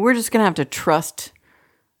 We're just gonna have to trust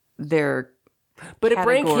their But a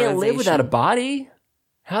brain can't live without a categorization. body.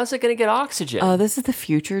 How's it going to get oxygen? Oh, this is the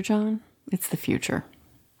future, John. It's the future.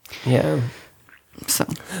 Yeah. So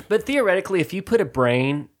But theoretically, if you put a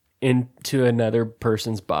brain into another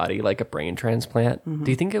person's body, like a brain transplant,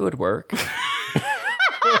 do you think it would work?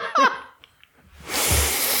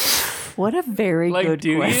 what a very Like, good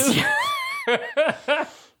do question. you?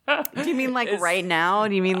 Do you mean like right now?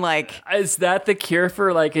 Do you mean like Is that the cure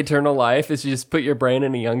for like eternal life? Is you just put your brain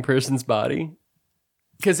in a young person's body?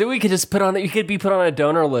 Because then we could just put on you could be put on a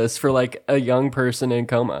donor list for like a young person in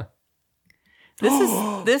coma.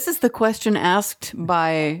 this is the question asked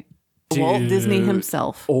by Walt Disney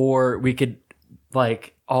himself. Or we could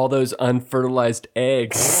like all those unfertilized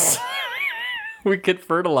eggs. We could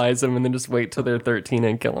fertilize them and then just wait till they're 13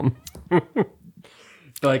 and kill them.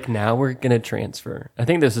 Like now we're gonna transfer. I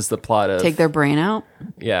think this is the plot of Take their brain out.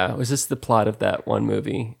 yeah. Was this the plot of that one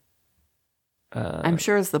movie? I'm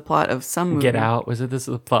sure it's the plot of some movie. Get Out. Was it this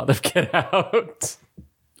the plot of Get Out?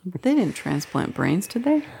 They didn't transplant brains, did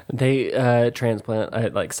they? They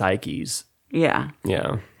transplant like psyches. Yeah.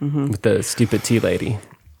 Yeah, with the stupid tea lady.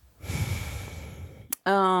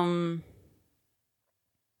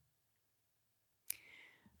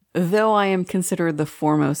 Though I am considered the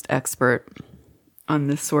foremost expert on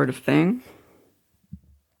this sort of thing,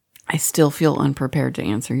 I still feel unprepared to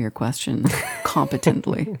answer your question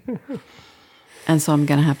competently. And so I'm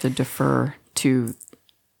going to have to defer to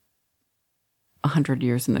 100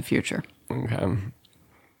 years in the future. Okay.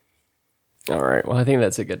 All right. Well, I think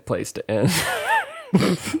that's a good place to end.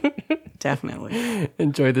 Definitely.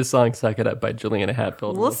 Enjoy the song "Suck It Up" by Juliana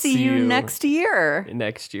Hatfield. We'll see you next year.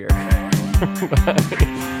 Next year.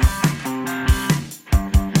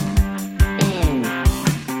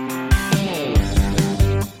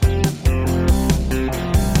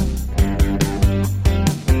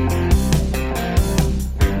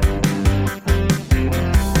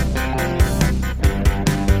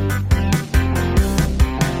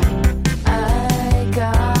 I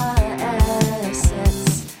got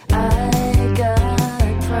assets, I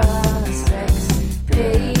got prospects,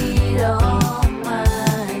 paid all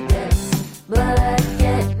my debts, but I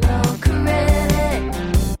get no credit.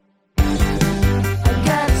 I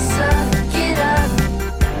gotta suck it up.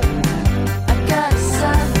 I gotta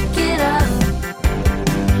suck it up.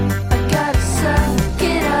 I gotta suck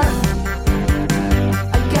it up.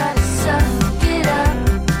 I gotta suck it up.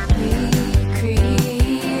 We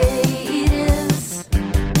creatives,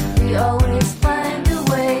 we always find a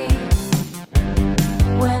way.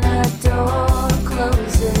 When a door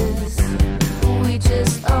closes, we just